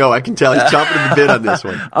ready to go. I can tell he's chomping at the bit on this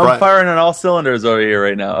one. I'm firing on all cylinders over here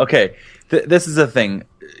right now. Okay. This is the thing.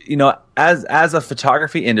 As a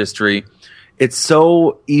photography industry, it's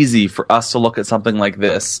so easy for us to look at something like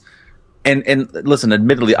this. And listen,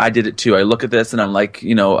 admittedly, I did it too. I look at this and I'm like,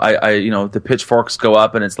 the pitchforks go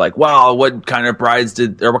up and it's like, wow, what kind of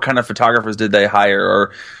what kind of photographers did they hire,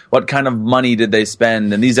 or what kind of money did they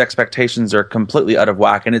spend? And these expectations are completely out of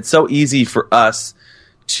whack. And it's so easy for us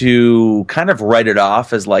to kind of write it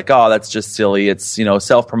off as like, oh, that's just silly. It's,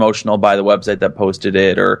 self-promotional by the website that posted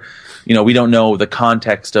it, or, we don't know the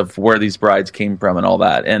context of where these brides came from and all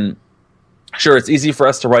that. And sure, it's easy for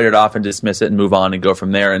us to write it off and dismiss it and move on and go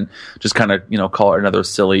from there and just kind of, call it another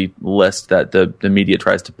silly list that the media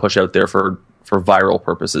tries to push out there for viral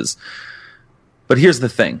purposes. But here's the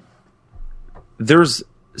thing. There's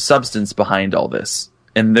substance behind all this.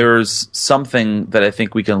 And there's something that I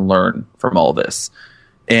think we can learn from all this.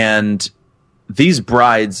 And these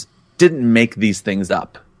brides didn't make these things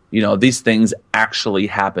up. These things actually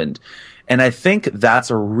happened. And I think that's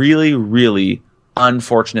a really, really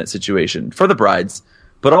unfortunate situation for the brides,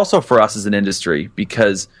 but also for us as an industry,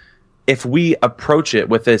 because if we approach it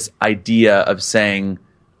with this idea of saying,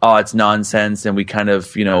 oh, it's nonsense, and we kind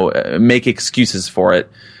of, make excuses for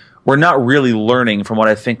it, we're not really learning from what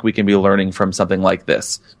I think we can be learning from something like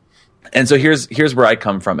this. And so here's where I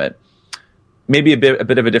come from it. Maybe a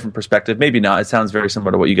bit of a different perspective, maybe not. It sounds very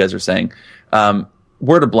similar to what you guys are saying.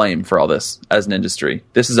 We're to blame for all this as an industry.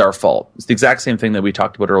 This is our fault. It's the exact same thing that we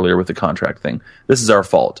talked about earlier with the contract thing. This is our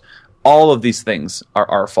fault. All of these things are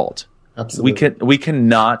our fault. Absolutely. We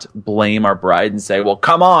cannot blame our bride and say, well,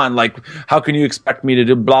 come on, like, how can you expect me to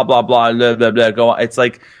do blah, blah, blah, blah, blah, blah, go on. It's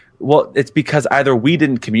like, well, it's because either we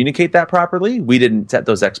didn't communicate that properly, we didn't set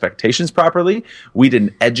those expectations properly, we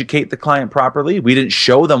didn't educate the client properly, we didn't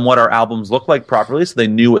show them what our albums look like properly so they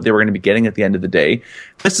knew what they were going to be getting at the end of the day.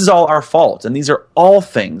 This is all our fault, and these are all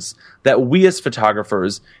things that we as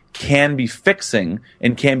photographers can be fixing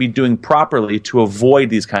and can be doing properly to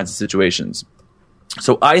avoid these kinds of situations.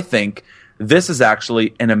 So I think this is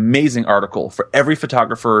actually an amazing article for every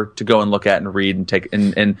photographer to go and look at and read and take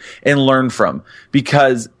and learn from.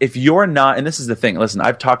 Because if you're not, and this is the thing, listen,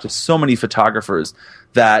 I've talked to so many photographers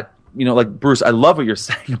that, like Bruce, I love what you're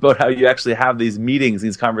saying about how you actually have these meetings,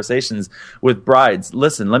 these conversations with brides.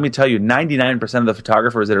 Listen, let me tell you, 99% of the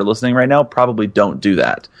photographers that are listening right now probably don't do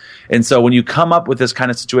that. And so when you come up with this kind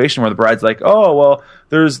of situation where the bride's like, oh, well,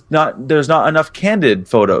 there's not enough candid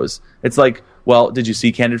photos. It's like, well, did you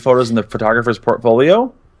see candid photos in the photographer's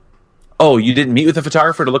portfolio? Oh, you didn't meet with the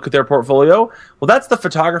photographer to look at their portfolio? Well, that's the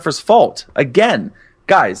photographer's fault. Again,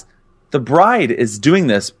 guys, the bride is doing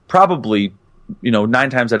this probably 9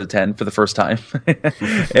 times out of 10 for the first time.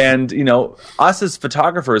 And, us as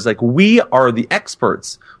photographers, like, we are the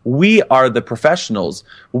experts. We are the professionals.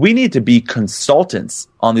 We need to be consultants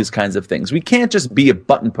on these kinds of things. We can't just be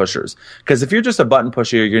button pushers, because if you're just a button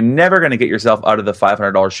pusher, you're never going to get yourself out of the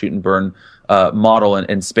 $500 shoot and burn model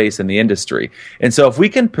and space in the industry. And so if we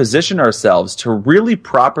can position ourselves to really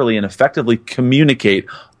properly and effectively communicate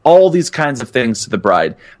all these kinds of things to the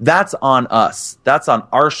bride, that's on us. That's on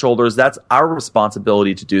our shoulders. That's our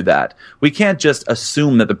responsibility to do that. We can't just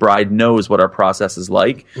assume that the bride knows what our process is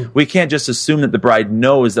like. We can't just assume that the bride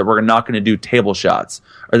knows that we're not going to do table shots,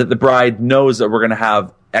 or that the bride knows that we're going to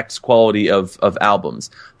have X quality of albums.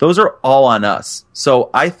 Those are all on us. So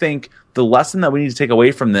I think the lesson that we need to take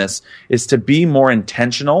away from this is to be more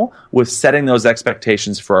intentional with setting those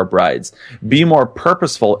expectations for our brides, be more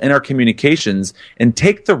purposeful in our communications, and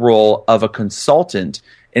take the role of a consultant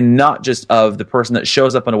and not just of the person that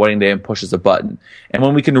shows up on a wedding day and pushes a button. And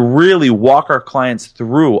when we can really walk our clients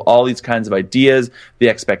through all these kinds of ideas, the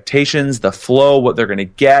expectations, the flow, what they're going to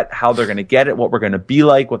get, how they're going to get it, what we're going to be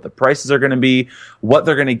like, what the prices are going to be, what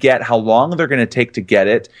they're going to get, how long they're going to take to get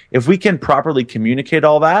it, if we can properly communicate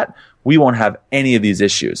all that, we won't have any of these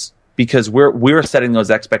issues, because we're setting those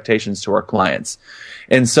expectations to our clients.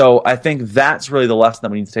 And so I think that's really the lesson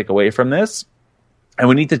that we need to take away from this. And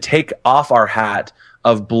we need to take off our hat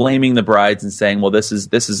of blaming the brides and saying, well, this is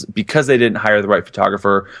because they didn't hire the right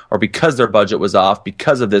photographer, or because their budget was off,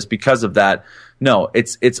 because of this, because of that. No,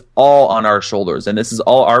 it's all on our shoulders. And this is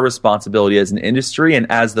all our responsibility as an industry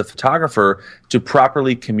and as the photographer to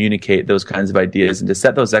properly communicate those kinds of ideas and to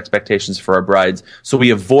set those expectations for our brides, so we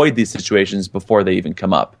avoid these situations before they even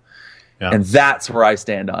come up. Yeah. And that's where I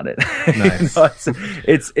stand on it. Nice.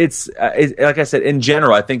 It's like I said, in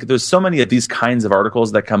general, I think there's so many of these kinds of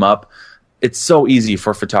articles that come up. It's so easy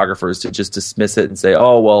for photographers to just dismiss it and say,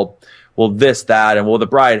 oh, well, this, that, and well, the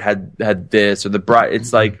bride had this, or the bride.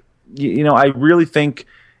 It's like, I really think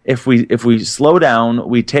if we slow down,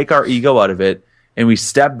 we take our ego out of it, and we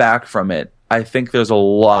step back from it, I think there's a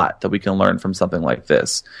lot that we can learn from something like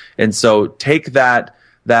this. And so take that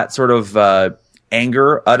sort of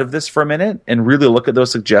anger out of this for a minute, and really look at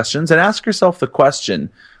those suggestions and ask yourself the question.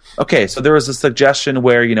 Okay, so there was a suggestion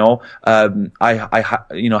where I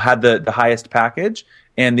had the highest package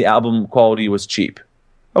and the album quality was cheap.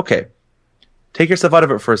 Okay, take yourself out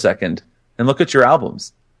of it for a second and look at your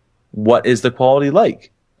albums. What is the quality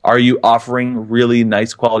like? Are you offering really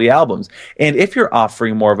nice quality albums? And if you're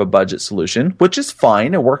offering more of a budget solution, which is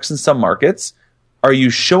fine, it works in some markets, are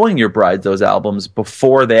you showing your brides those albums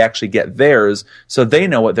before they actually get theirs, so they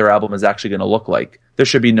know what their album is actually going to look like? There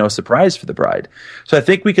should be no surprise for the bride. So I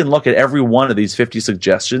think we can look at every one of these 50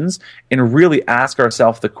 suggestions and really ask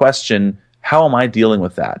ourselves the question, how am I dealing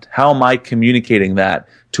with that? How am I communicating that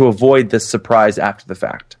to avoid this surprise after the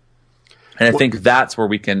fact? And I think that's where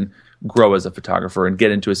we can grow as a photographer and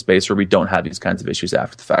get into a space where we don't have these kinds of issues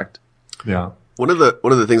after the fact. Yeah. One of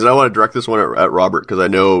the things, and I want to direct this one at Robert, because I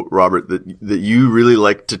know, Robert, that you really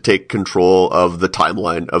like to take control of the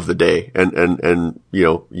timeline of the day, and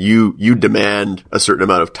you demand a certain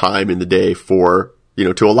amount of time in the day for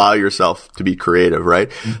to allow yourself to be creative,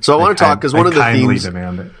 right? So I want to talk, because one of the themes,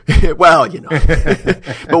 demand it. Well,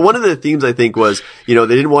 but one of the themes I think was, they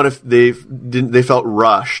didn't want to, they felt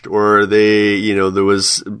rushed, or there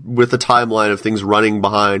was, with the timeline of things running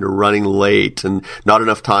behind or running late and not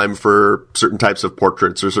enough time for certain types of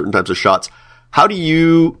portraits or certain types of shots. How do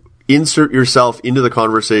you insert yourself into the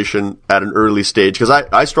conversation at an early stage? Because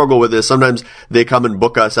I struggle with this. Sometimes they come and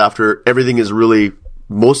book us after everything is really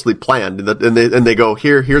mostly planned, and they go,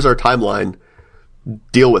 here's our timeline,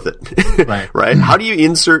 deal with it. Right? How do you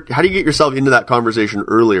get yourself into that conversation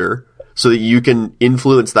earlier so that you can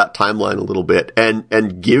influence that timeline a little bit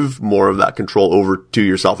and give more of that control over to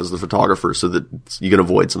yourself as the photographer, so that you can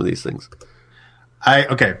avoid some of these things?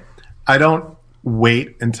 I don't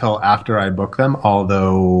wait until after I book them,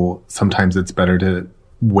 although sometimes it's better to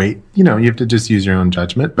wait. You have to just use your own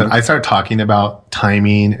judgment. But I start talking about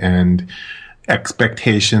timing and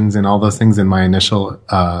expectations and all those things in my initial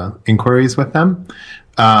inquiries with them.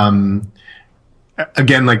 Again,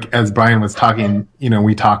 like as Brian was talking,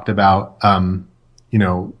 we talked about,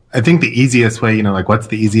 I think the easiest way, what's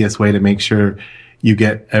the easiest way to make sure you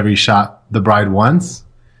get every shot the bride wants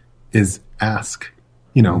is ask.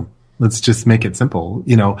 Let's just make it simple.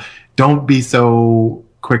 Don't be so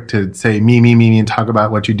quick to say me, and talk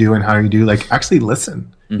about what you do and how you do. Like, actually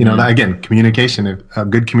listen. Again, communication. A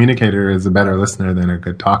good communicator is a better listener than a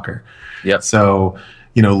good talker. Yep. So,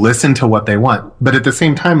 listen to what they want. But at the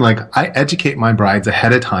same time, like, I educate my brides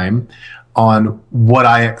ahead of time on what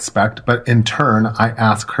I expect, but in turn, I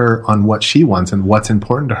ask her on what she wants and what's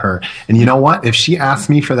important to her. And you know what? If she asks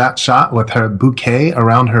me for that shot with her bouquet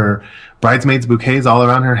around her, bridesmaids bouquets all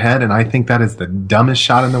around her head, and I think that is the dumbest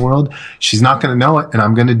shot in the world, she's not going to know it, and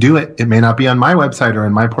I'm going to do it. It may not be on my website or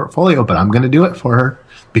in my portfolio, but I'm going to do it for her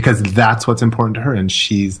because that's what's important to her, and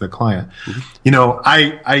she's the client. Mm-hmm. You know,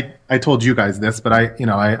 I told you guys this, but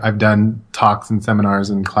I've done talks and seminars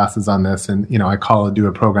and classes on this, and, you know, I do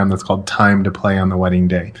a program that's called Time to Play on the Wedding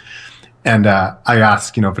Day. And I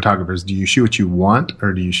ask, you know, photographers, do you shoot what you want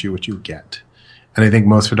or do you shoot what you get? And I think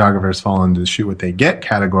most photographers fall into the shoot what they get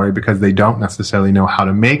category because they don't necessarily know how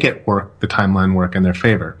to make it work, the timeline work in their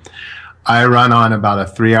favor. I run on about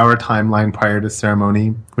a 3-hour timeline prior to ceremony,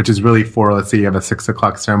 which is really let's say you have a 6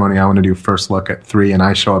 o'clock ceremony. I want to do first look at 3 and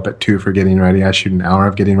I show up at 2 for getting ready. I shoot an hour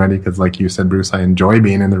of getting ready because, like you said, Bruce, I enjoy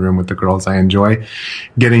being in the room with the girls. I enjoy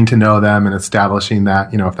getting to know them and establishing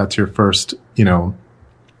that, you know, if that's your first, you know,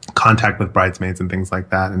 contact with bridesmaids and things like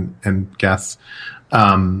that and guests.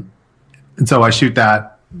 And so I shoot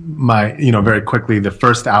that very quickly. The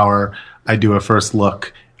first hour I do a first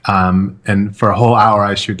look. And for a whole hour,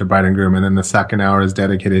 I shoot the bride and groom. And then the second hour is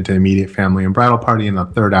dedicated to immediate family and bridal party. And the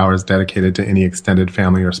third hour is dedicated to any extended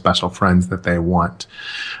family or special friends that they want.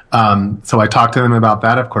 So I talk to them about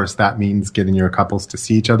that. Of course, that means getting your couples to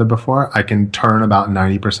see each other before. I can turn about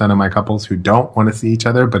 90% of my couples who don't want to see each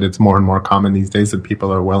other, but it's more and more common these days that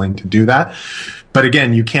people are willing to do that. But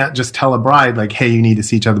again, you can't just tell a bride like, hey, you need to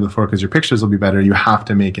see each other before because your pictures will be better. You have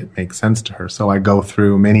to make it make sense to her. So I go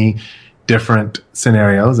through many different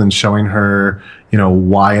scenarios and showing her, you know,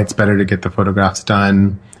 why it's better to get the photographs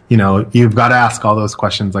done. You know, you've got to ask all those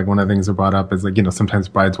questions. Like one of the things I brought up is like, you know, sometimes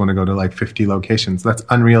brides want to go to like 50 locations. That's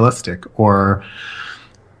unrealistic. Or,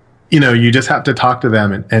 you know, you just have to talk to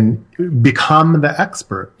them and become the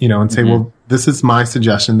expert, you know, and say, well, this is my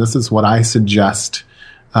suggestion. This is what I suggest,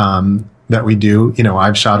 that we do. You know,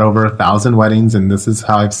 I've shot over 1,000 weddings and this is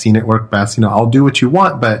how I've seen it work best. You know, I'll do what you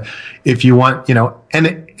want, but if you want, you know,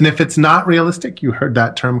 and if it's not realistic, you heard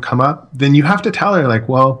that term come up, then you have to tell her like,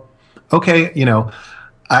 well, okay, you know,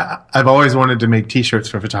 I've always wanted to make t-shirts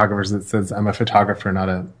for photographers that says I'm a photographer, not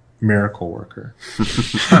a miracle worker.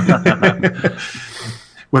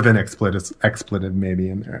 With an expletive maybe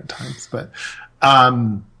in there at times, but,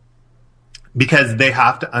 because they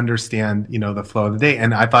have to understand, you know, the flow of the day.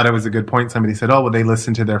 And I thought it was a good point. Somebody said, oh, well, they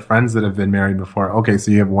listen to their friends that have been married before. Okay,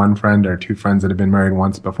 so you have one friend or 2 friends that have been married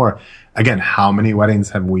once before. Again, how many weddings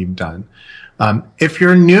have we done? If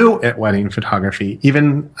you're new at wedding photography,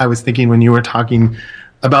 even I was thinking when you were talking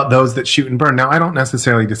about those that shoot and burn. Now, I don't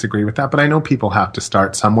necessarily disagree with that, but I know people have to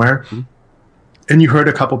start somewhere. Mm-hmm. And you heard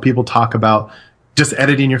a couple people talk about just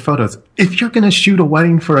editing your photos. If you're going to shoot a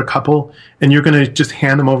wedding for a couple and you're going to just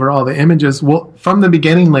hand them over all the images, well, from the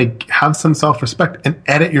beginning, like have some self-respect and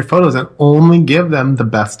edit your photos and only give them the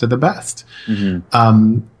best of the best.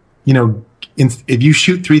 Mm-hmm. You know, if you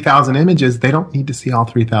shoot 3,000 images, they don't need to see all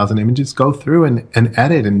 3,000 images. Go through and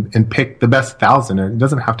edit and pick the best 1,000. It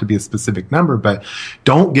doesn't have to be a specific number, but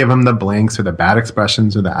don't give them the blanks or the bad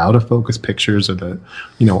expressions or the out of focus pictures or the,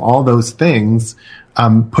 you know, all those things.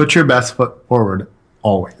 Put your best foot forward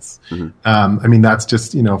always. Mm-hmm. I mean, that's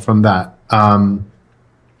just, you know, from that. So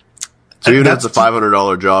even if it's a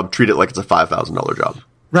 $500 job, treat it like it's a $5,000 job.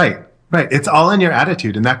 Right. Right. It's all in your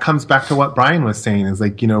attitude. And that comes back to what Brian was saying is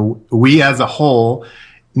like, you know, we as a whole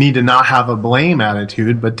need to not have a blame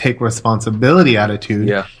attitude, but take responsibility attitude.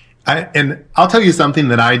 Yeah. And I'll tell you something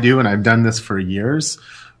that I do, and I've done this for years.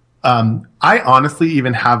 I honestly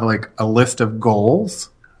even have like a list of goals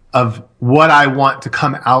of what I want to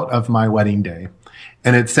come out of my wedding day.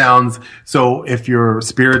 And it sounds, so if you're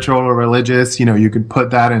spiritual or religious, you know, you could put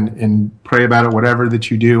that and pray about it, whatever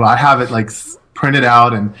that you do. I have it like printed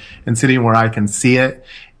out and sitting where I can see it.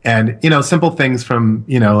 And, you know, simple things from,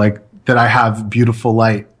 you know, like that I have beautiful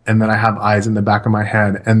light and that I have eyes in the back of my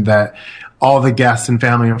head and that all the guests and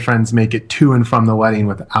family and friends make it to and from the wedding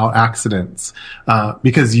without accidents.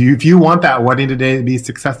 Because if you want that wedding today to be a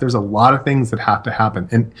success, there's a lot of things that have to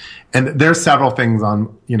happen. And there's several things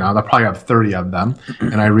on, you know, I'll probably have 30 of them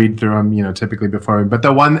and I read through them, you know, typically before. But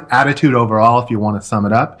the one attitude overall, if you want to sum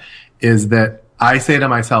it up, is that I say to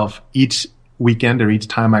myself each weekend or each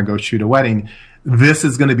time I go shoot a wedding, this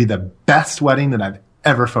is going to be the best wedding that I've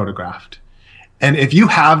ever photographed. And if you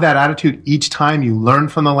have that attitude each time, you learn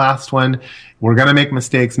from the last one. We're going to make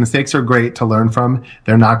mistakes. Mistakes are great to learn from.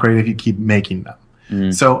 They're not great if you keep making them.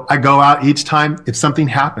 Mm. So I go out each time. If something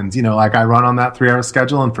happens, you know, like I run on that 3-hour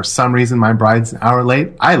schedule and for some reason my bride's an hour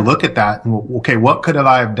late, I look at that and, okay, what could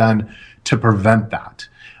I have done to prevent that?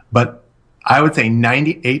 But I would say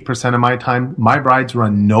 98% of my time, my brides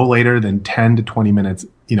run no later than 10 to 20 minutes,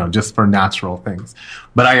 just for natural things.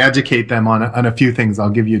 But I educate them on a few things. I'll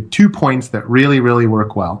give you 2 points that really, really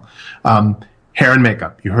work well. Hair and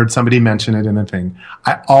makeup. You heard somebody mention it in the thing.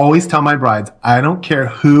 I always tell my brides, I don't care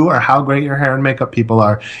who or how great your hair and makeup people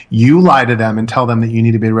are. You lie to them and tell them that you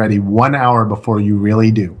need to be ready 1 hour before you really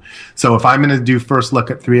do. So if I'm going to do first look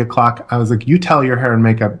at 3 o'clock, I was like, you tell your hair and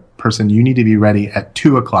makeup person you need to be ready at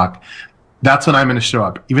 2 o'clock. That's when I'm going to show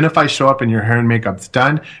up. Even if I show up and your hair and makeup's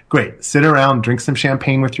done, great. Sit around, drink some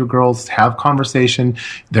champagne with your girls, have conversation.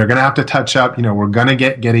 They're going to have to touch up. We're going to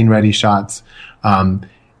get getting ready shots.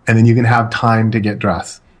 And then you can have time to get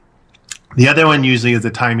dressed. The other one usually is a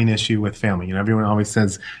timing issue with family. Everyone always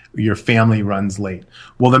says your family runs late.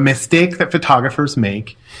 Well, the mistake that photographers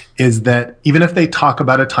make is that even if they talk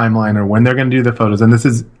about a timeline or when they're going to do the photos, and this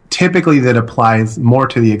is typically that applies more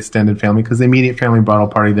to the extended family because the immediate family bridal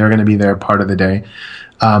party, they're going to be there part of the day,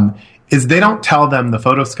 is they don't tell them the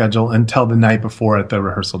photo schedule until the night before at the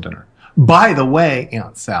rehearsal dinner. By the way,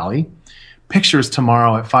 Aunt Sally, pictures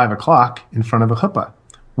tomorrow at 5 o'clock in front of a chuppah.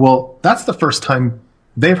 Well, that's the first time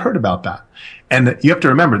they've heard about that. And you have to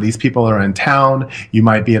remember, these people are in town. You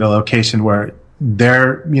might be at a location where they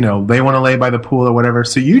want to lay by the pool or whatever.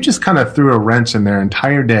 So you just kind of threw a wrench in their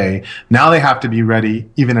entire day. Now they have to be ready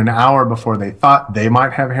even an hour before they thought. They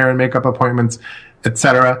might have hair and makeup appointments,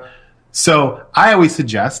 etc. So I always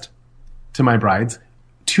suggest to my brides,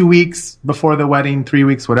 2 weeks before the wedding, 3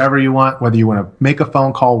 weeks, whatever you want, whether you want to make a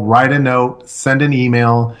phone call, write a note, send an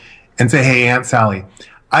email, and say, hey, Aunt Sally,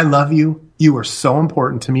 I love you. You are so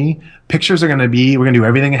important to me. Pictures are we're going to do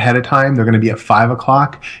everything ahead of time. They're going to be at 5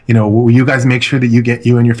 o'clock. Will you guys make sure that you get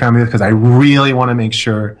you and your family, because I really want to make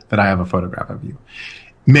sure that I have a photograph of you.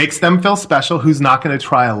 Makes them feel special. Who's not going to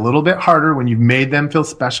try a little bit harder when you've made them feel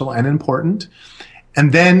special and important?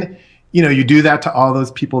 And then, you do that to all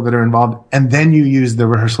those people that are involved. And then you use the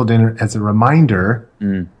rehearsal dinner as a reminder.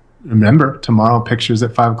 Remember, tomorrow pictures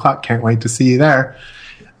at 5 o'clock. Can't wait to see you there.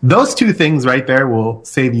 Those 2 things right there will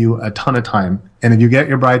save you a ton of time. And if you get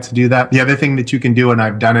your bride to do that, the other thing that you can do, and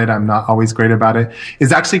I've done it, I'm not always great about it,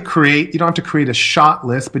 is actually you don't have to create a shot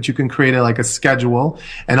list, but you can create a schedule.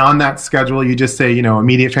 And on that schedule, you just say,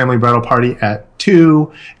 immediate family bridal party at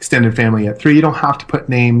 2, extended family at 3. You don't have to put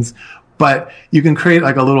names, but you can create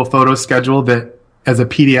a little photo schedule that as a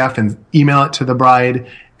PDF and email it to the bride,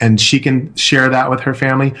 and she can share that with her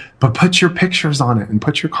family, but put your pictures on it and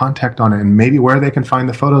put your contact on it and maybe where they can find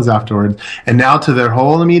the photos afterwards. And now to their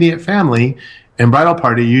whole immediate family and bridal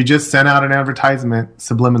party, you just sent out an advertisement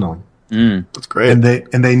subliminally. That's great. And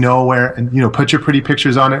they know where, and put your pretty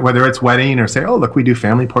pictures on it, whether it's wedding or say, oh, look, we do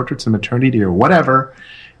family portraits and maternity or whatever,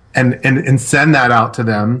 and send that out to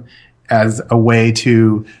them as a way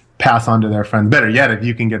to pass on to their friends. Better yet, if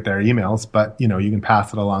you can get their emails, but you can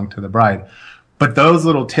pass it along to the bride. But those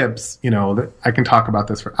little tips, I can talk about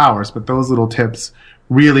this for hours, but those little tips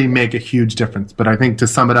really make a huge difference. But I think to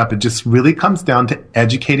sum it up, it just really comes down to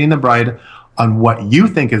educating the bride on what you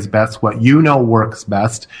think is best, what works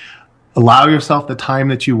best. Allow yourself the time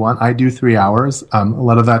that you want. I do 3 hours. A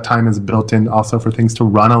lot of that time is built in also for things to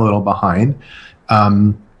run a little behind.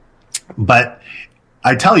 But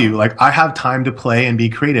I tell you, I have time to play and be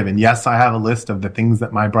creative. And yes, I have a list of the things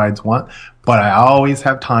that my brides want, but I always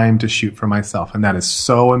have time to shoot for myself. And that is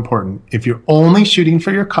so important. If you're only shooting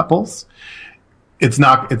for your couples, it's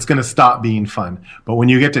going to stop being fun. But when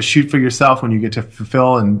you get to shoot for yourself, when you get to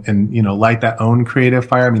fulfill and light that own creative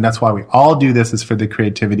fire, that's why we all do this, is for the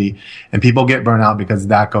creativity, and people get burnt out because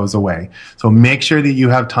that goes away. So make sure that you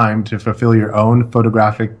have time to fulfill your own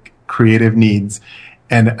photographic creative needs.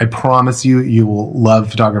 And I promise you will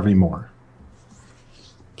love photography more.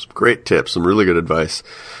 Some great tips, some really good advice.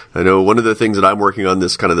 I know one of the things that I'm working on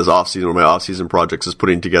this off-season, one of my off-season projects, is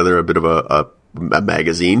putting together a bit of a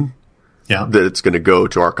magazine. Yeah. That it's going to go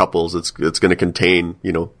to our couples. It's going to contain,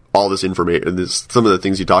 all this information, some of the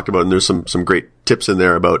things you talked about, and there's some great tips in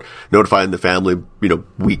there about notifying the family,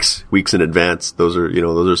 weeks in advance. Those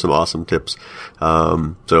are some awesome tips.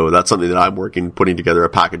 So that's something that I'm putting together a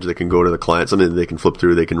package that can go to the client, something that they can flip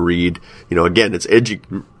through, they can read. Again, it's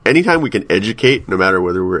anytime we can educate, no matter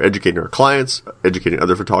whether we're educating our clients, educating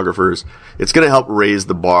other photographers, it's going to help raise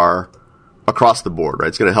the bar across the board, right?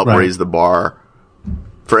 It's going to help raise the bar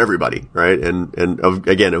for everybody, right? And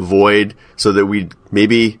again, avoid so that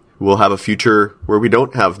we'll have a future where we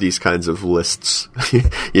don't have these kinds of lists.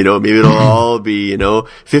 Maybe it'll all be,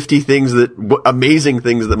 50 amazing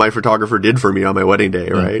things that my photographer did for me on my wedding day,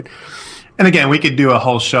 right? And again, we could do a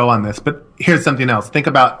whole show on this, but here's something else. Think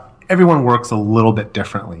about, everyone works a little bit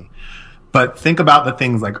differently. But think about the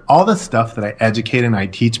things like all the stuff that I educate and I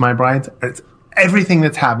teach my brides. It's everything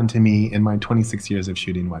that's happened to me in my 26 years of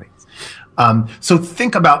shooting weddings. So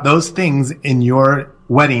think about those things in your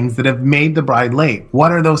weddings that have made the bride late.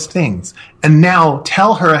 What are those things? And now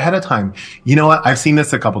tell her ahead of time. You know what? I've seen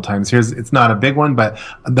this a couple times. It's not a big one, but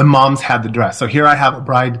the moms had the dress. So here I have a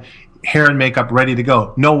bride, hair and makeup ready to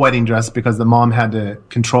go. No wedding dress because the mom had to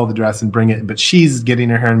control the dress and bring it, but she's getting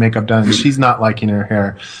her hair and makeup done and she's not liking her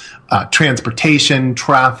hair. Transportation,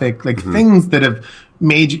 traffic, like things that have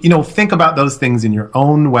made you, think about those things in your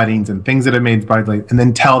own weddings and things that have made brides late, and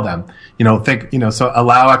then tell them, so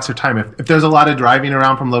allow extra time. If there's a lot of driving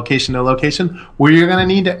around from location to location, where you're going to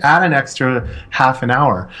need to add an extra half an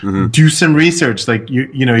hour, do some research. Like you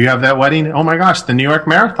have that wedding. Oh my gosh, the New York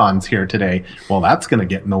Marathon's here today. Well, that's going to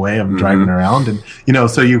get in the way of driving around. And,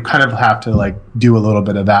 so you kind of have to do a little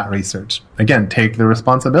bit of that research. Again, take the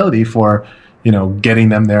responsibility for, getting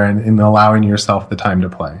them there and allowing yourself the time to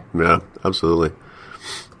play. Yeah, absolutely.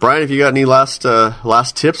 Brian, if you got any last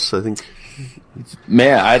tips, I think.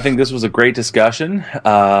 Man, I think this was a great discussion.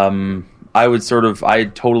 I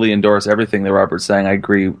totally endorse everything that Robert's saying. I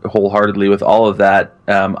agree wholeheartedly with all of that.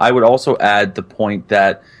 I would also add the point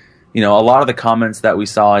that, a lot of the comments that we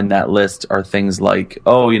saw in that list are things like,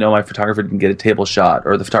 oh, my photographer didn't get a table shot,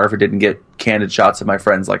 or the photographer didn't get candid shots of my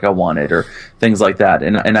friends like I wanted, or things like that.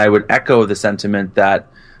 And I would echo the sentiment that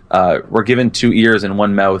we're given 2 ears and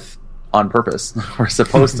 1 mouth on purpose. We're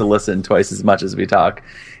supposed to listen twice as much as we talk.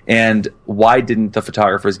 And why didn't the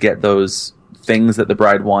photographers get those things that the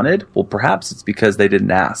bride wanted? Well, perhaps it's because they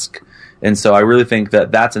didn't ask. And so I really think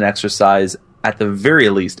that that's an exercise, at the very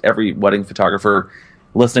least, every wedding photographer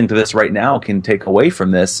listening to this right now can take away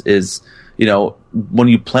from this is, when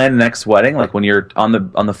you plan the next wedding, like when you're on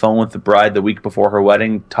the phone with the bride the week before her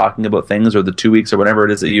wedding, talking about things, or the 2 weeks or whatever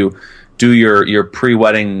it is that you do your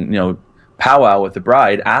pre-wedding, powwow with the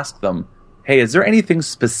bride, ask them, hey, is there anything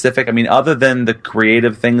specific? I mean, other than the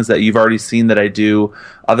creative things that you've already seen that I do,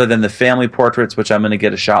 other than the family portraits, which I'm going to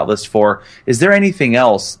get a shot list for, is there anything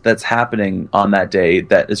else that's happening on that day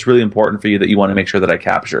that is really important for you that you want to make sure that I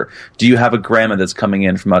capture? Do you have a grandma that's coming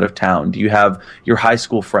in from out of town? Do you have your high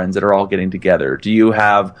school friends that are all getting together? Do you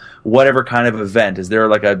have whatever kind of event? Is there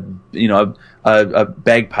like a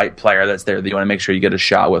bagpipe player that's there that you want to make sure you get a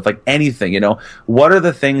shot with? Like anything, what are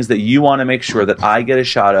the things that you want to make sure that I get a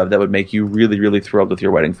shot of that would make you really, really thrilled with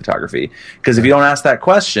your wedding photography? Because if you don't ask that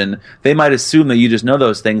question, they might assume that you just know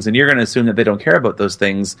those things, and you're going to assume that they don't care about those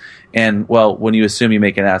things. And well, when you assume, you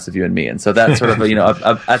make an ass of you and me. And so that's sort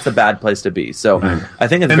of that's a bad place to be. So I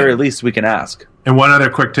think at the very least we can ask. And one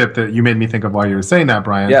other quick tip that you made me think of while you were saying that,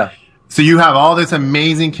 Brian. Yeah. So you have all this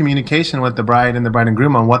amazing communication with the bride and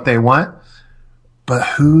groom on what they want, but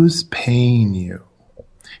who's paying you?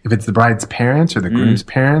 If it's the bride's parents or the groom's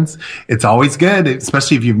parents, it's always good,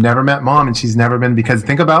 especially if you've never met mom and she's never been, because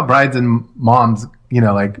think about brides and moms,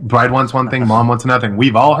 bride wants one thing, mom wants another thing.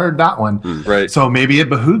 We've all heard that one. Right. So maybe it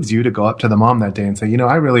behooves you to go up to the mom that day and say,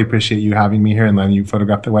 I really appreciate you having me here and letting you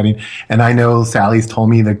photograph the wedding. And I know Sally's told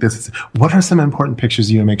me what are some important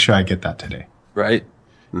pictures you to make sure I get that today? Right.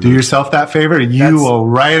 Do yourself that favor. You will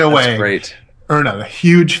right away earn a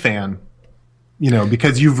huge fan,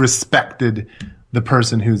 because you've respected the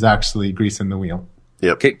person who's actually greasing the wheel.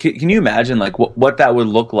 Yep. Can you imagine what that would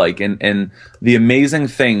look like, and the amazing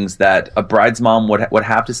things that a bride's mom would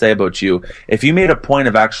have to say about you if you made a point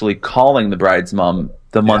of actually calling the bride's mom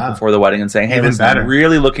the month before the wedding and saying, hey, listen, I'm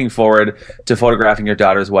really looking forward to photographing your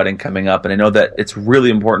daughter's wedding coming up, and I know that it's really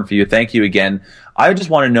important for you. Thank you again. I just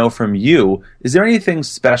want to know from you, is there anything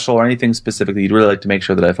special or anything specific that you'd really like to make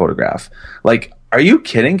sure that I photograph? Like, are you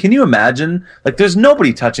kidding? Can you imagine? Like, there's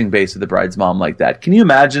nobody touching base with the bride's mom like that. Can you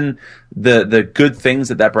imagine the good things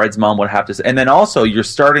that bride's mom would have to say? And then also, you're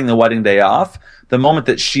starting the wedding day off. The moment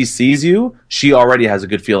that she sees you, she already has a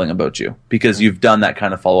good feeling about you because you've done that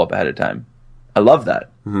kind of follow-up ahead of time. I love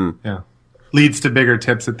that. Mm-hmm. Yeah. Leads to bigger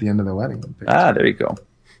tips at the end of the wedding. There you go.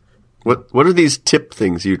 What are these tip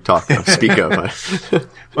things you speak of?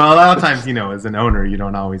 Well, a lot of times, as an owner, you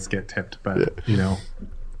don't always get tipped, but That's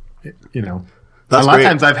a lot of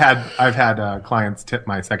times I've had clients tip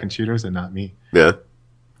my second shooters and not me. Yeah.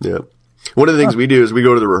 Yeah. One of the things we do is we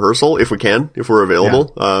go to the rehearsal if we can, if we're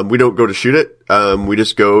available. Yeah. We don't go to shoot it. We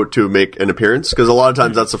just go to make an appearance because a lot of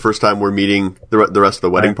times that's the first time we're meeting the rest of the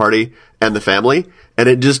wedding party and the family.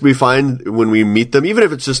 And we find when we meet them, even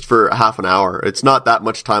if it's just for half an hour, it's not that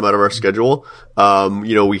much time out of our schedule.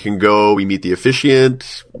 We can go, we meet the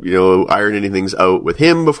officiant, iron anything's out with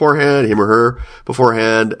him beforehand, him or her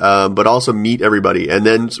beforehand, but also meet everybody. And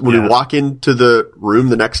then when we walk into the room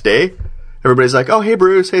the next day, everybody's like, oh, hey,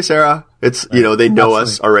 Bruce, hey, Sarah. It's, they know Absolutely.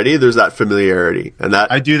 us already. There's that familiarity. And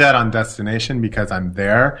that, I do that on Destination because I'm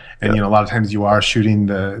there. And, a lot of times you are shooting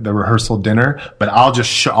the rehearsal dinner, but I'll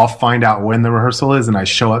just, I'll find out when the rehearsal is and I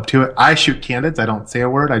show up to it. I shoot candids. I don't say a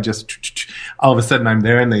word. I just, all of a sudden I'm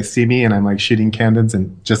there and they see me and I'm like shooting candids.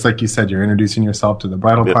 And just like you said, you're introducing yourself to the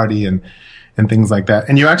bridal party and things like that.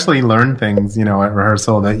 And you actually learn things, at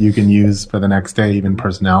rehearsal that you can use for the next day, even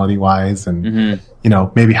personality wise. And,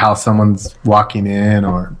 maybe how someone's walking in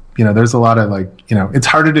or, there's a lot of it's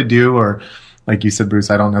harder to do, or like you said,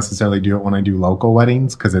 Bruce, I don't necessarily do it when I do local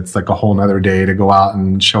weddings because it's like a whole nother day to go out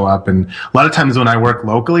and show up. And a lot of times when I work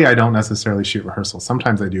locally, I don't necessarily shoot rehearsals.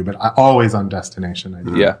 Sometimes I do, but I always on Destination. I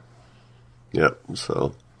do. Yeah. Yeah.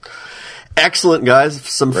 So excellent, guys.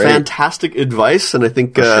 Some fantastic advice. And I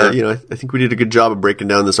think, I think we did a good job of breaking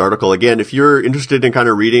down this article. Again, if you're interested in kind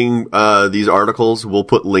of reading, these articles, we'll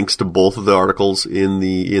put links to both of the articles in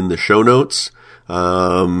the show notes.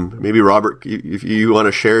 Maybe Robert, if you want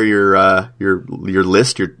to share your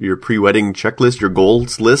list, your pre-wedding checklist, your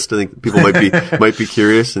goals list, I think people might be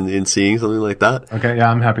curious in seeing something like that. Okay.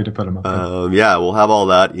 Yeah. I'm happy to put them up. We'll have all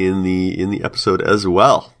that in the episode as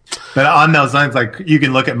well. But on those lines, you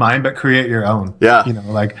can look at mine, but create your own. Yeah.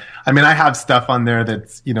 I have stuff on there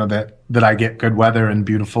that's, that I get good weather and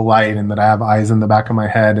beautiful light and that I have eyes in the back of my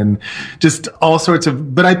head and just all sorts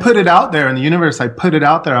of, but I put it out there in the universe. I put it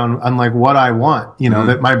out there on like what I want,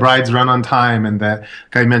 that my brides run on time and that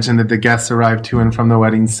I mentioned that the guests arrive to and from the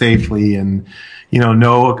wedding safely and,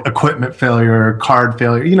 no equipment failure, card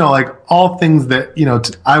failure, all things that,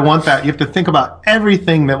 I want that. You have to think about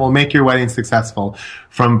everything that will make your wedding successful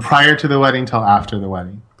from prior to the wedding till after the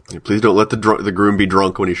wedding. Please don't let the groom be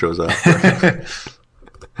drunk when he shows up.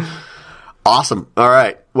 Awesome. All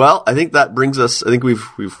right. Well, I think that brings us, I think we've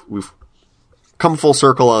come full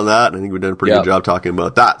circle on that. I think we've done a pretty good job talking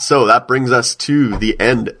about that. So that brings us to the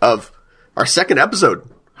end of our second episode.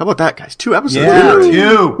 How about that, guys? 2 episodes. Yeah,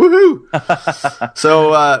 2. Woohoo! So,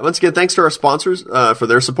 once again, thanks to our sponsors, for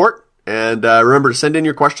their support. And, remember to send in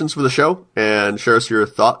your questions for the show and share us your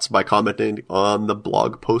thoughts by commenting on the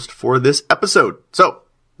blog post for this episode. So,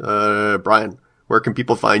 Brian, where can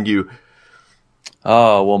people find you?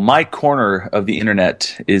 Oh, well, my corner of the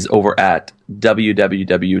internet is over at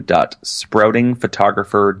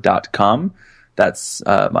www.sproutingphotographer.com. That's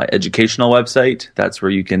my educational website. That's where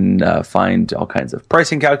you can find all kinds of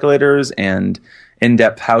pricing calculators and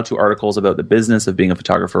in-depth how-to articles about the business of being a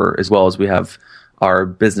photographer, as well as we have our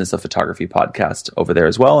Business of Photography podcast over there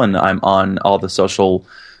as well. And I'm on all the social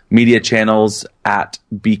media channels at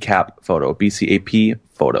BCAP Photo, BCAP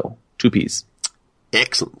Photo, 2 P's.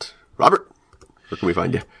 Excellent. Robert, where can we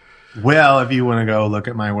find you? Well, if you want to go look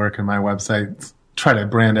at my work and my website, try to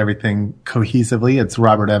brand everything cohesively, it's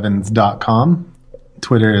robertevans.com.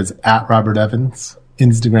 Twitter is at Robert Evans.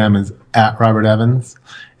 Instagram is at Robert Evans.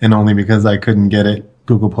 And only because I couldn't get it,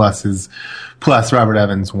 Google Plus is plus Robert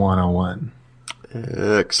Evans 101.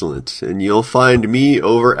 Excellent. And you'll find me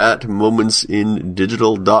over at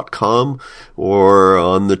momentsindigital.com or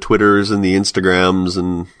on the Twitters and the Instagrams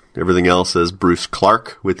and everything else as Bruce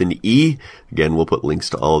Clark with an E. Again, we'll put links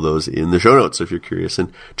to all of those in the show notes. So if you're curious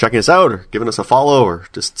and checking us out or giving us a follow or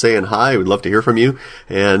just saying hi, we'd love to hear from you.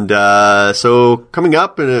 And so coming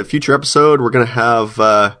up in a future episode, we're going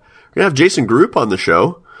to have Jason Group on the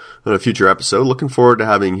show on a future episode. Looking forward to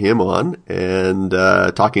having him on and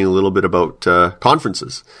talking a little bit about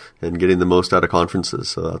conferences and getting the most out of conferences.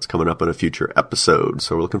 So that's coming up in a future episode.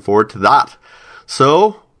 So we're looking forward to that.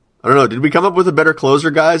 So I don't know. Did we come up with a better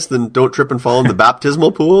closer, guys, than don't trip and fall in the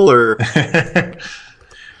baptismal pool? Or how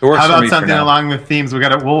about something along the themes?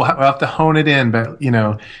 We'll have to hone it in, but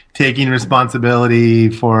taking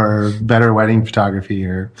responsibility for better wedding photography,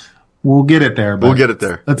 or we'll get it there. We'll get it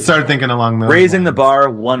there. Let's start thinking along those raising lines. the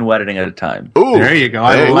bar one wedding at a time. Ooh, there you go.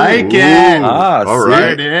 I like it. All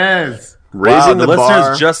right, there it is. Raising the the listeners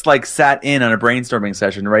bar. just sat in on a brainstorming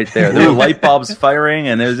session right there. There were light bulbs firing,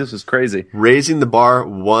 and this was crazy. Raising the bar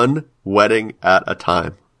one wedding at a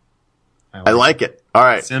time. I like it. All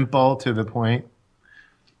right. Simple, to the point.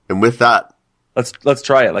 And with that, let's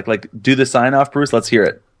try it. Like do the sign off, Bruce. Let's hear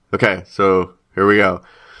it. Okay, so here we go.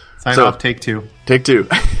 Sign off, take 2. Take 2.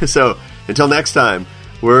 So until next time,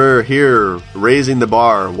 we're here raising the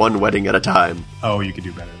bar one wedding at a time. Oh, you could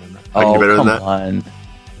do better than that. I can do better than that? On.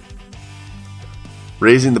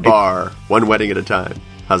 Raising the bar one wedding at a time.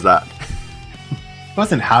 How's that? It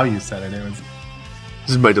wasn't how you said it. It was. This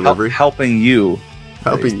is my delivery. Helping you.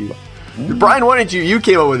 Helping you. Brian, why didn't you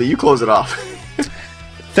came up with it? You close it off.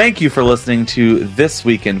 Thank you for listening to This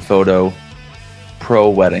Week in Photo Pro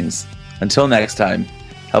Weddings. Until next time,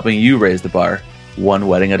 helping you raise the bar one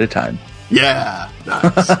wedding at a time. Yeah.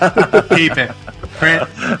 Nice. Keep it. Print.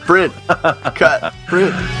 Print. Cut.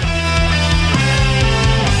 Print.